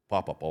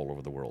pop up all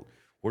over the world?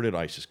 Where did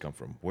ISIS come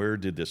from? Where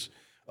did this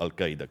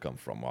Al-Qaeda come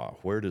from?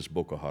 Where does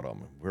Boko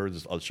Haram? Where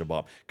does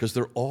Al-Shabaab? Because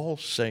they're all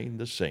saying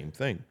the same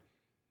thing.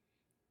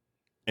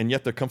 And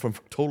yet they come from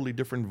totally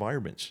different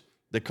environments.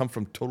 They come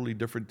from totally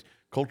different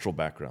cultural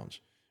backgrounds.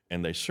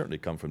 And they certainly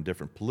come from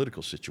different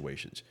political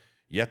situations.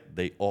 Yet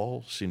they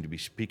all seem to be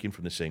speaking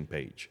from the same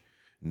page.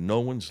 No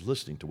one's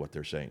listening to what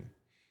they're saying.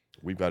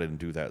 We've got to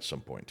do that at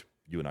some point.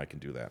 You and I can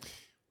do that.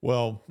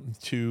 Well,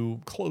 to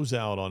close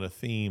out on a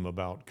theme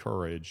about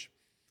courage,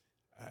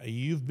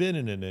 you've been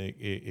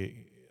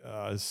in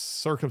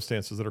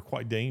circumstances that are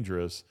quite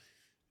dangerous,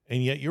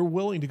 and yet you're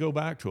willing to go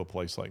back to a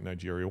place like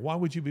Nigeria. Why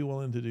would you be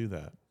willing to do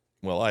that?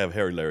 Well, I have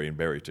Harry, Larry, and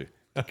Barry to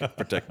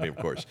protect me, of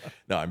course.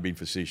 No, I'm being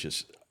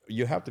facetious.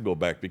 You have to go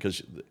back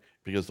because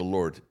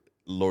the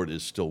Lord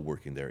is still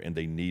working there, and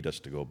they need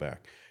us to go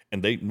back.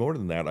 And more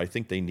than that, I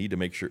think they need to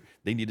make sure,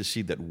 they need to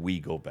see that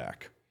we go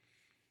back.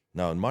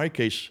 Now, in my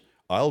case,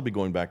 I'll be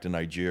going back to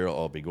Nigeria.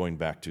 I'll be going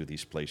back to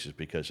these places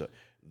because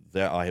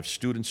I have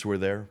students who are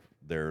there.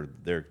 They're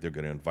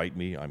going to invite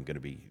me. I'm going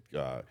to be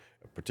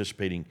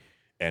participating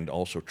and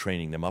also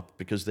training them up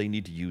because they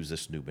need to use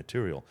this new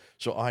material.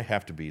 So I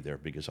have to be there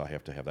because I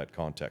have to have that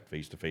contact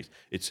face to face.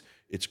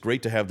 It's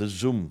great to have the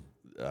Zoom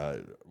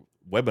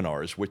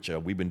webinars, which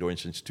we've been doing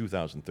since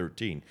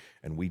 2013,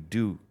 and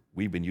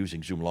we've been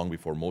using Zoom long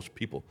before most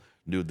people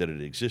knew that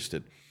it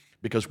existed.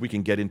 Because we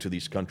can get into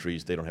these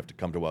countries, they don't have to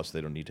come to us. They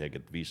don't need to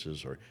get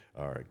visas or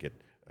get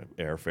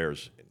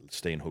airfares,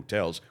 stay in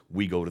hotels.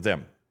 We go to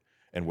them,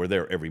 and we're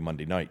there every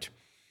Monday night.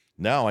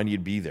 Now I need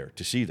to be there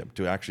to see them,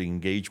 to actually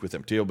engage with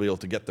them, to be able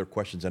to get their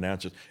questions and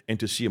answers, and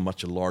to see a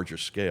much larger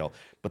scale.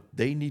 But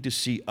they need to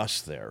see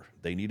us there.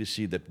 They need to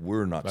see that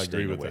we're not staying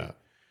away. I agree with that.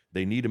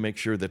 They need to make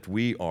sure that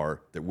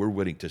we're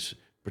willing to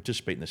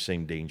participate in the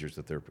same dangers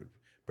that they're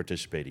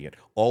participating in.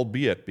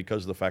 Albeit,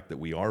 because of the fact that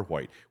we are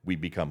white, we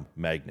become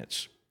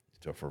magnets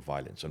for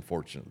violence,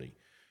 unfortunately.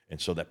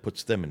 And so that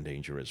puts them in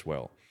danger as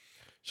well.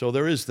 So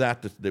there is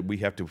that we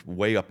have to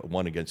weigh up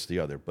one against the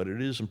other. But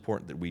it is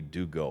important that we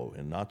do go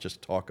and not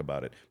just talk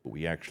about it, but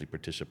we actually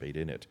participate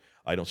in it.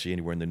 I don't see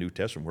anywhere in the New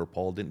Testament where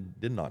Paul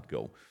did not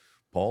go.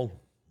 Paul,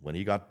 when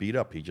he got beat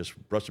up, he just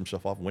brushed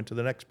himself off and went to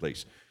the next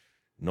place,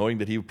 knowing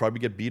that he would probably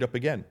get beat up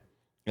again.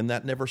 And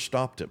that never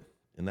stopped him.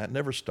 And that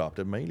never stopped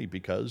him, mainly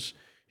because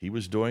he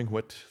was doing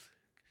what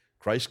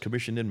Christ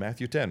commissioned in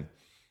Matthew 10.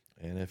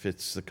 And if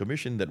it's the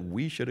commission that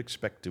we should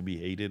expect to be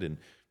hated and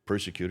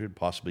persecuted,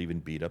 possibly even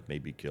beat up,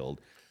 maybe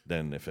killed,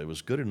 then if it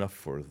was good enough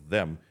for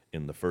them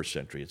in the first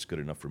century, it's good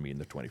enough for me in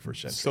the 21st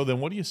century. So then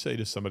what do you say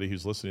to somebody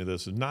who's listening to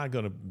this they're not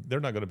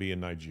going to be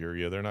in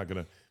Nigeria, they're not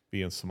going to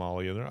be in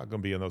Somalia, they're not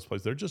going to be in those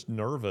places. They're just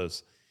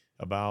nervous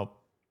about,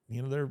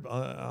 they're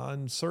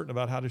uncertain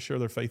about how to share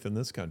their faith in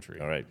this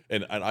country. All right.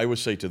 And I would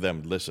say to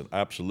them, listen,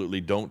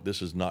 absolutely don't.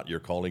 This is not your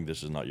calling.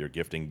 This is not your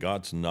gifting.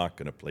 God's not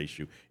going to place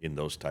you in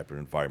those type of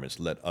environments.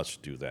 Let us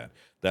do that.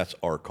 That's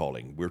our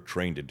calling. We're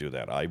trained to do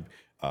that.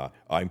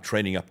 I'm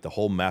training up the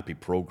whole MAPI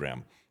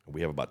program.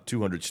 We have about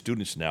 200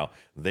 students now.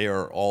 They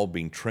are all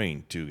being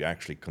trained to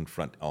actually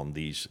confront on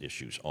these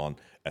issues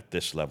at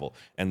this level.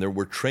 And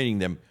we're training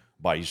them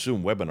by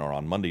Zoom webinar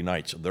on Monday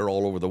nights. They're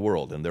all over the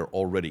world, and they're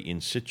already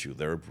in situ.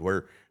 They're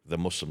where the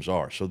Muslims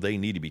are. So they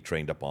need to be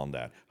trained up on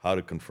that, how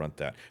to confront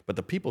that. But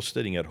the people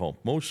sitting at home,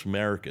 most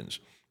Americans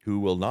who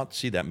will not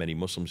see that many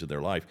Muslims in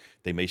their life,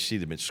 they may see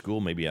them at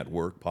school, maybe at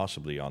work,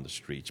 possibly on the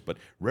streets, but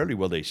rarely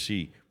will they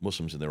see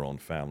Muslims in their own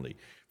family.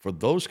 For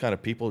those kind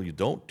of people, you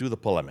don't do the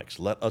polemics.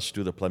 Let us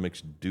do the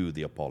polemics, do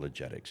the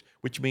apologetics,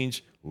 which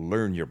means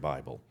learn your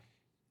Bible.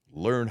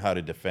 Learn how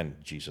to defend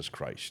Jesus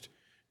Christ.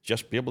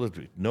 Just be able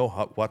to know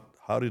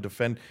how to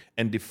defend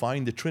and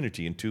define the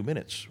Trinity in 2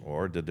 minutes,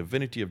 or the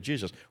divinity of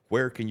Jesus.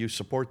 Where can you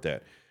support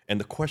that? And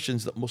the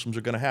questions that Muslims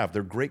are going to have,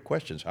 they're great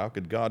questions. How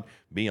could God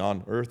be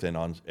on earth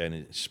and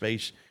in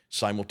space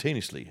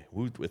simultaneously?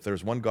 If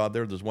there's one God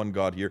there, there's one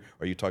God here.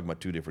 Are you talking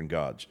about two different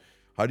gods?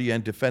 How do you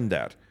defend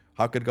that?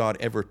 How could God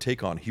ever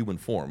take on human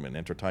form and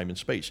enter time and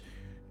space?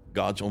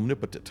 God's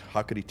omnipotent.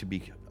 How could he to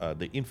be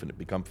the infinite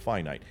become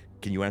finite?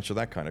 Can you answer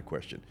that kind of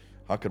question?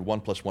 How could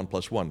 1 + 1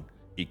 + 1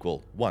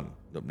 equal 1?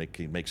 That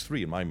makes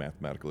 3 in my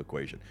mathematical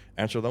equation.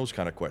 Answer those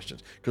kind of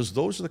questions, because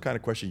those are the kind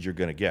of questions you're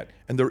going to get,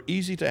 and they're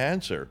easy to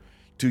answer.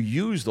 To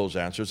use those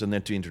answers and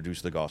then to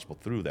introduce the gospel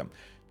through them.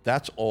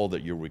 That's all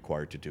that you're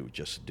required to do.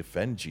 Just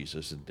defend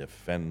Jesus and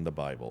defend the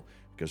Bible,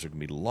 because there can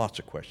be lots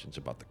of questions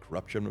about the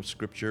corruption of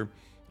Scripture,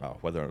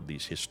 whether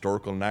these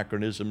historical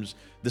anachronisms,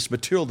 this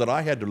material that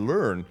I had to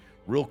learn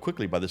real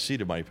quickly by the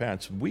seat of my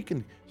pants, we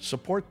can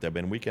support them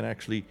and we can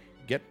actually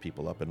get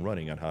people up and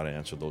running on how to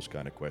answer those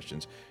kind of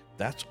questions.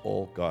 That's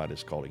all God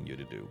is calling you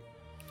to do.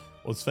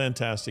 Well, it's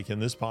fantastic. In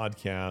this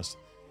podcast,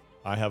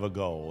 I have a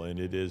goal, and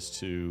it is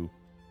to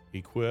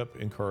equip,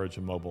 encourage,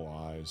 and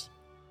mobilize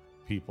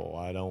people.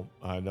 I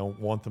don't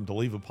want them to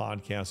leave a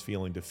podcast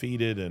feeling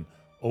defeated and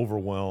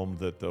overwhelmed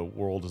that the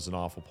world is an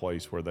awful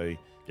place where they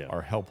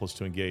are helpless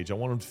to engage. I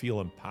want them to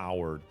feel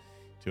empowered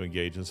to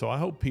engage. And so I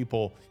hope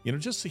people,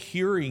 just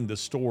hearing the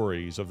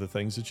stories of the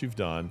things that you've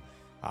done,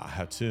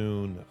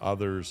 Hatun,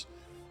 others,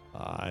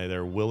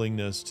 their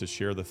willingness to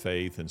share the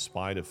faith in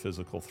spite of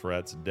physical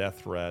threats,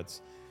 death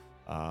threats,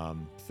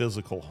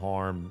 physical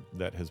harm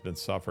that has been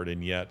suffered,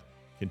 and yet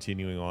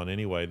continuing on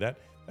anyway, that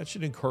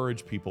should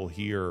encourage people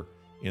here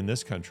in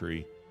this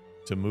country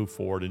to move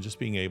forward and just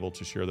being able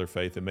to share their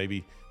faith, and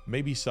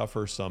maybe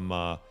suffer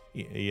some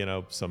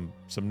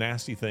some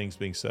nasty things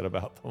being said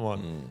about them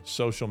on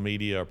social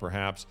media, or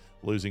perhaps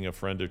losing a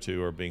friend or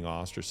two, or being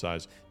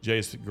ostracized. Jay,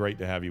 it's great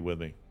to have you with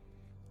me.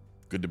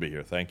 Good to be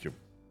here. Thank you.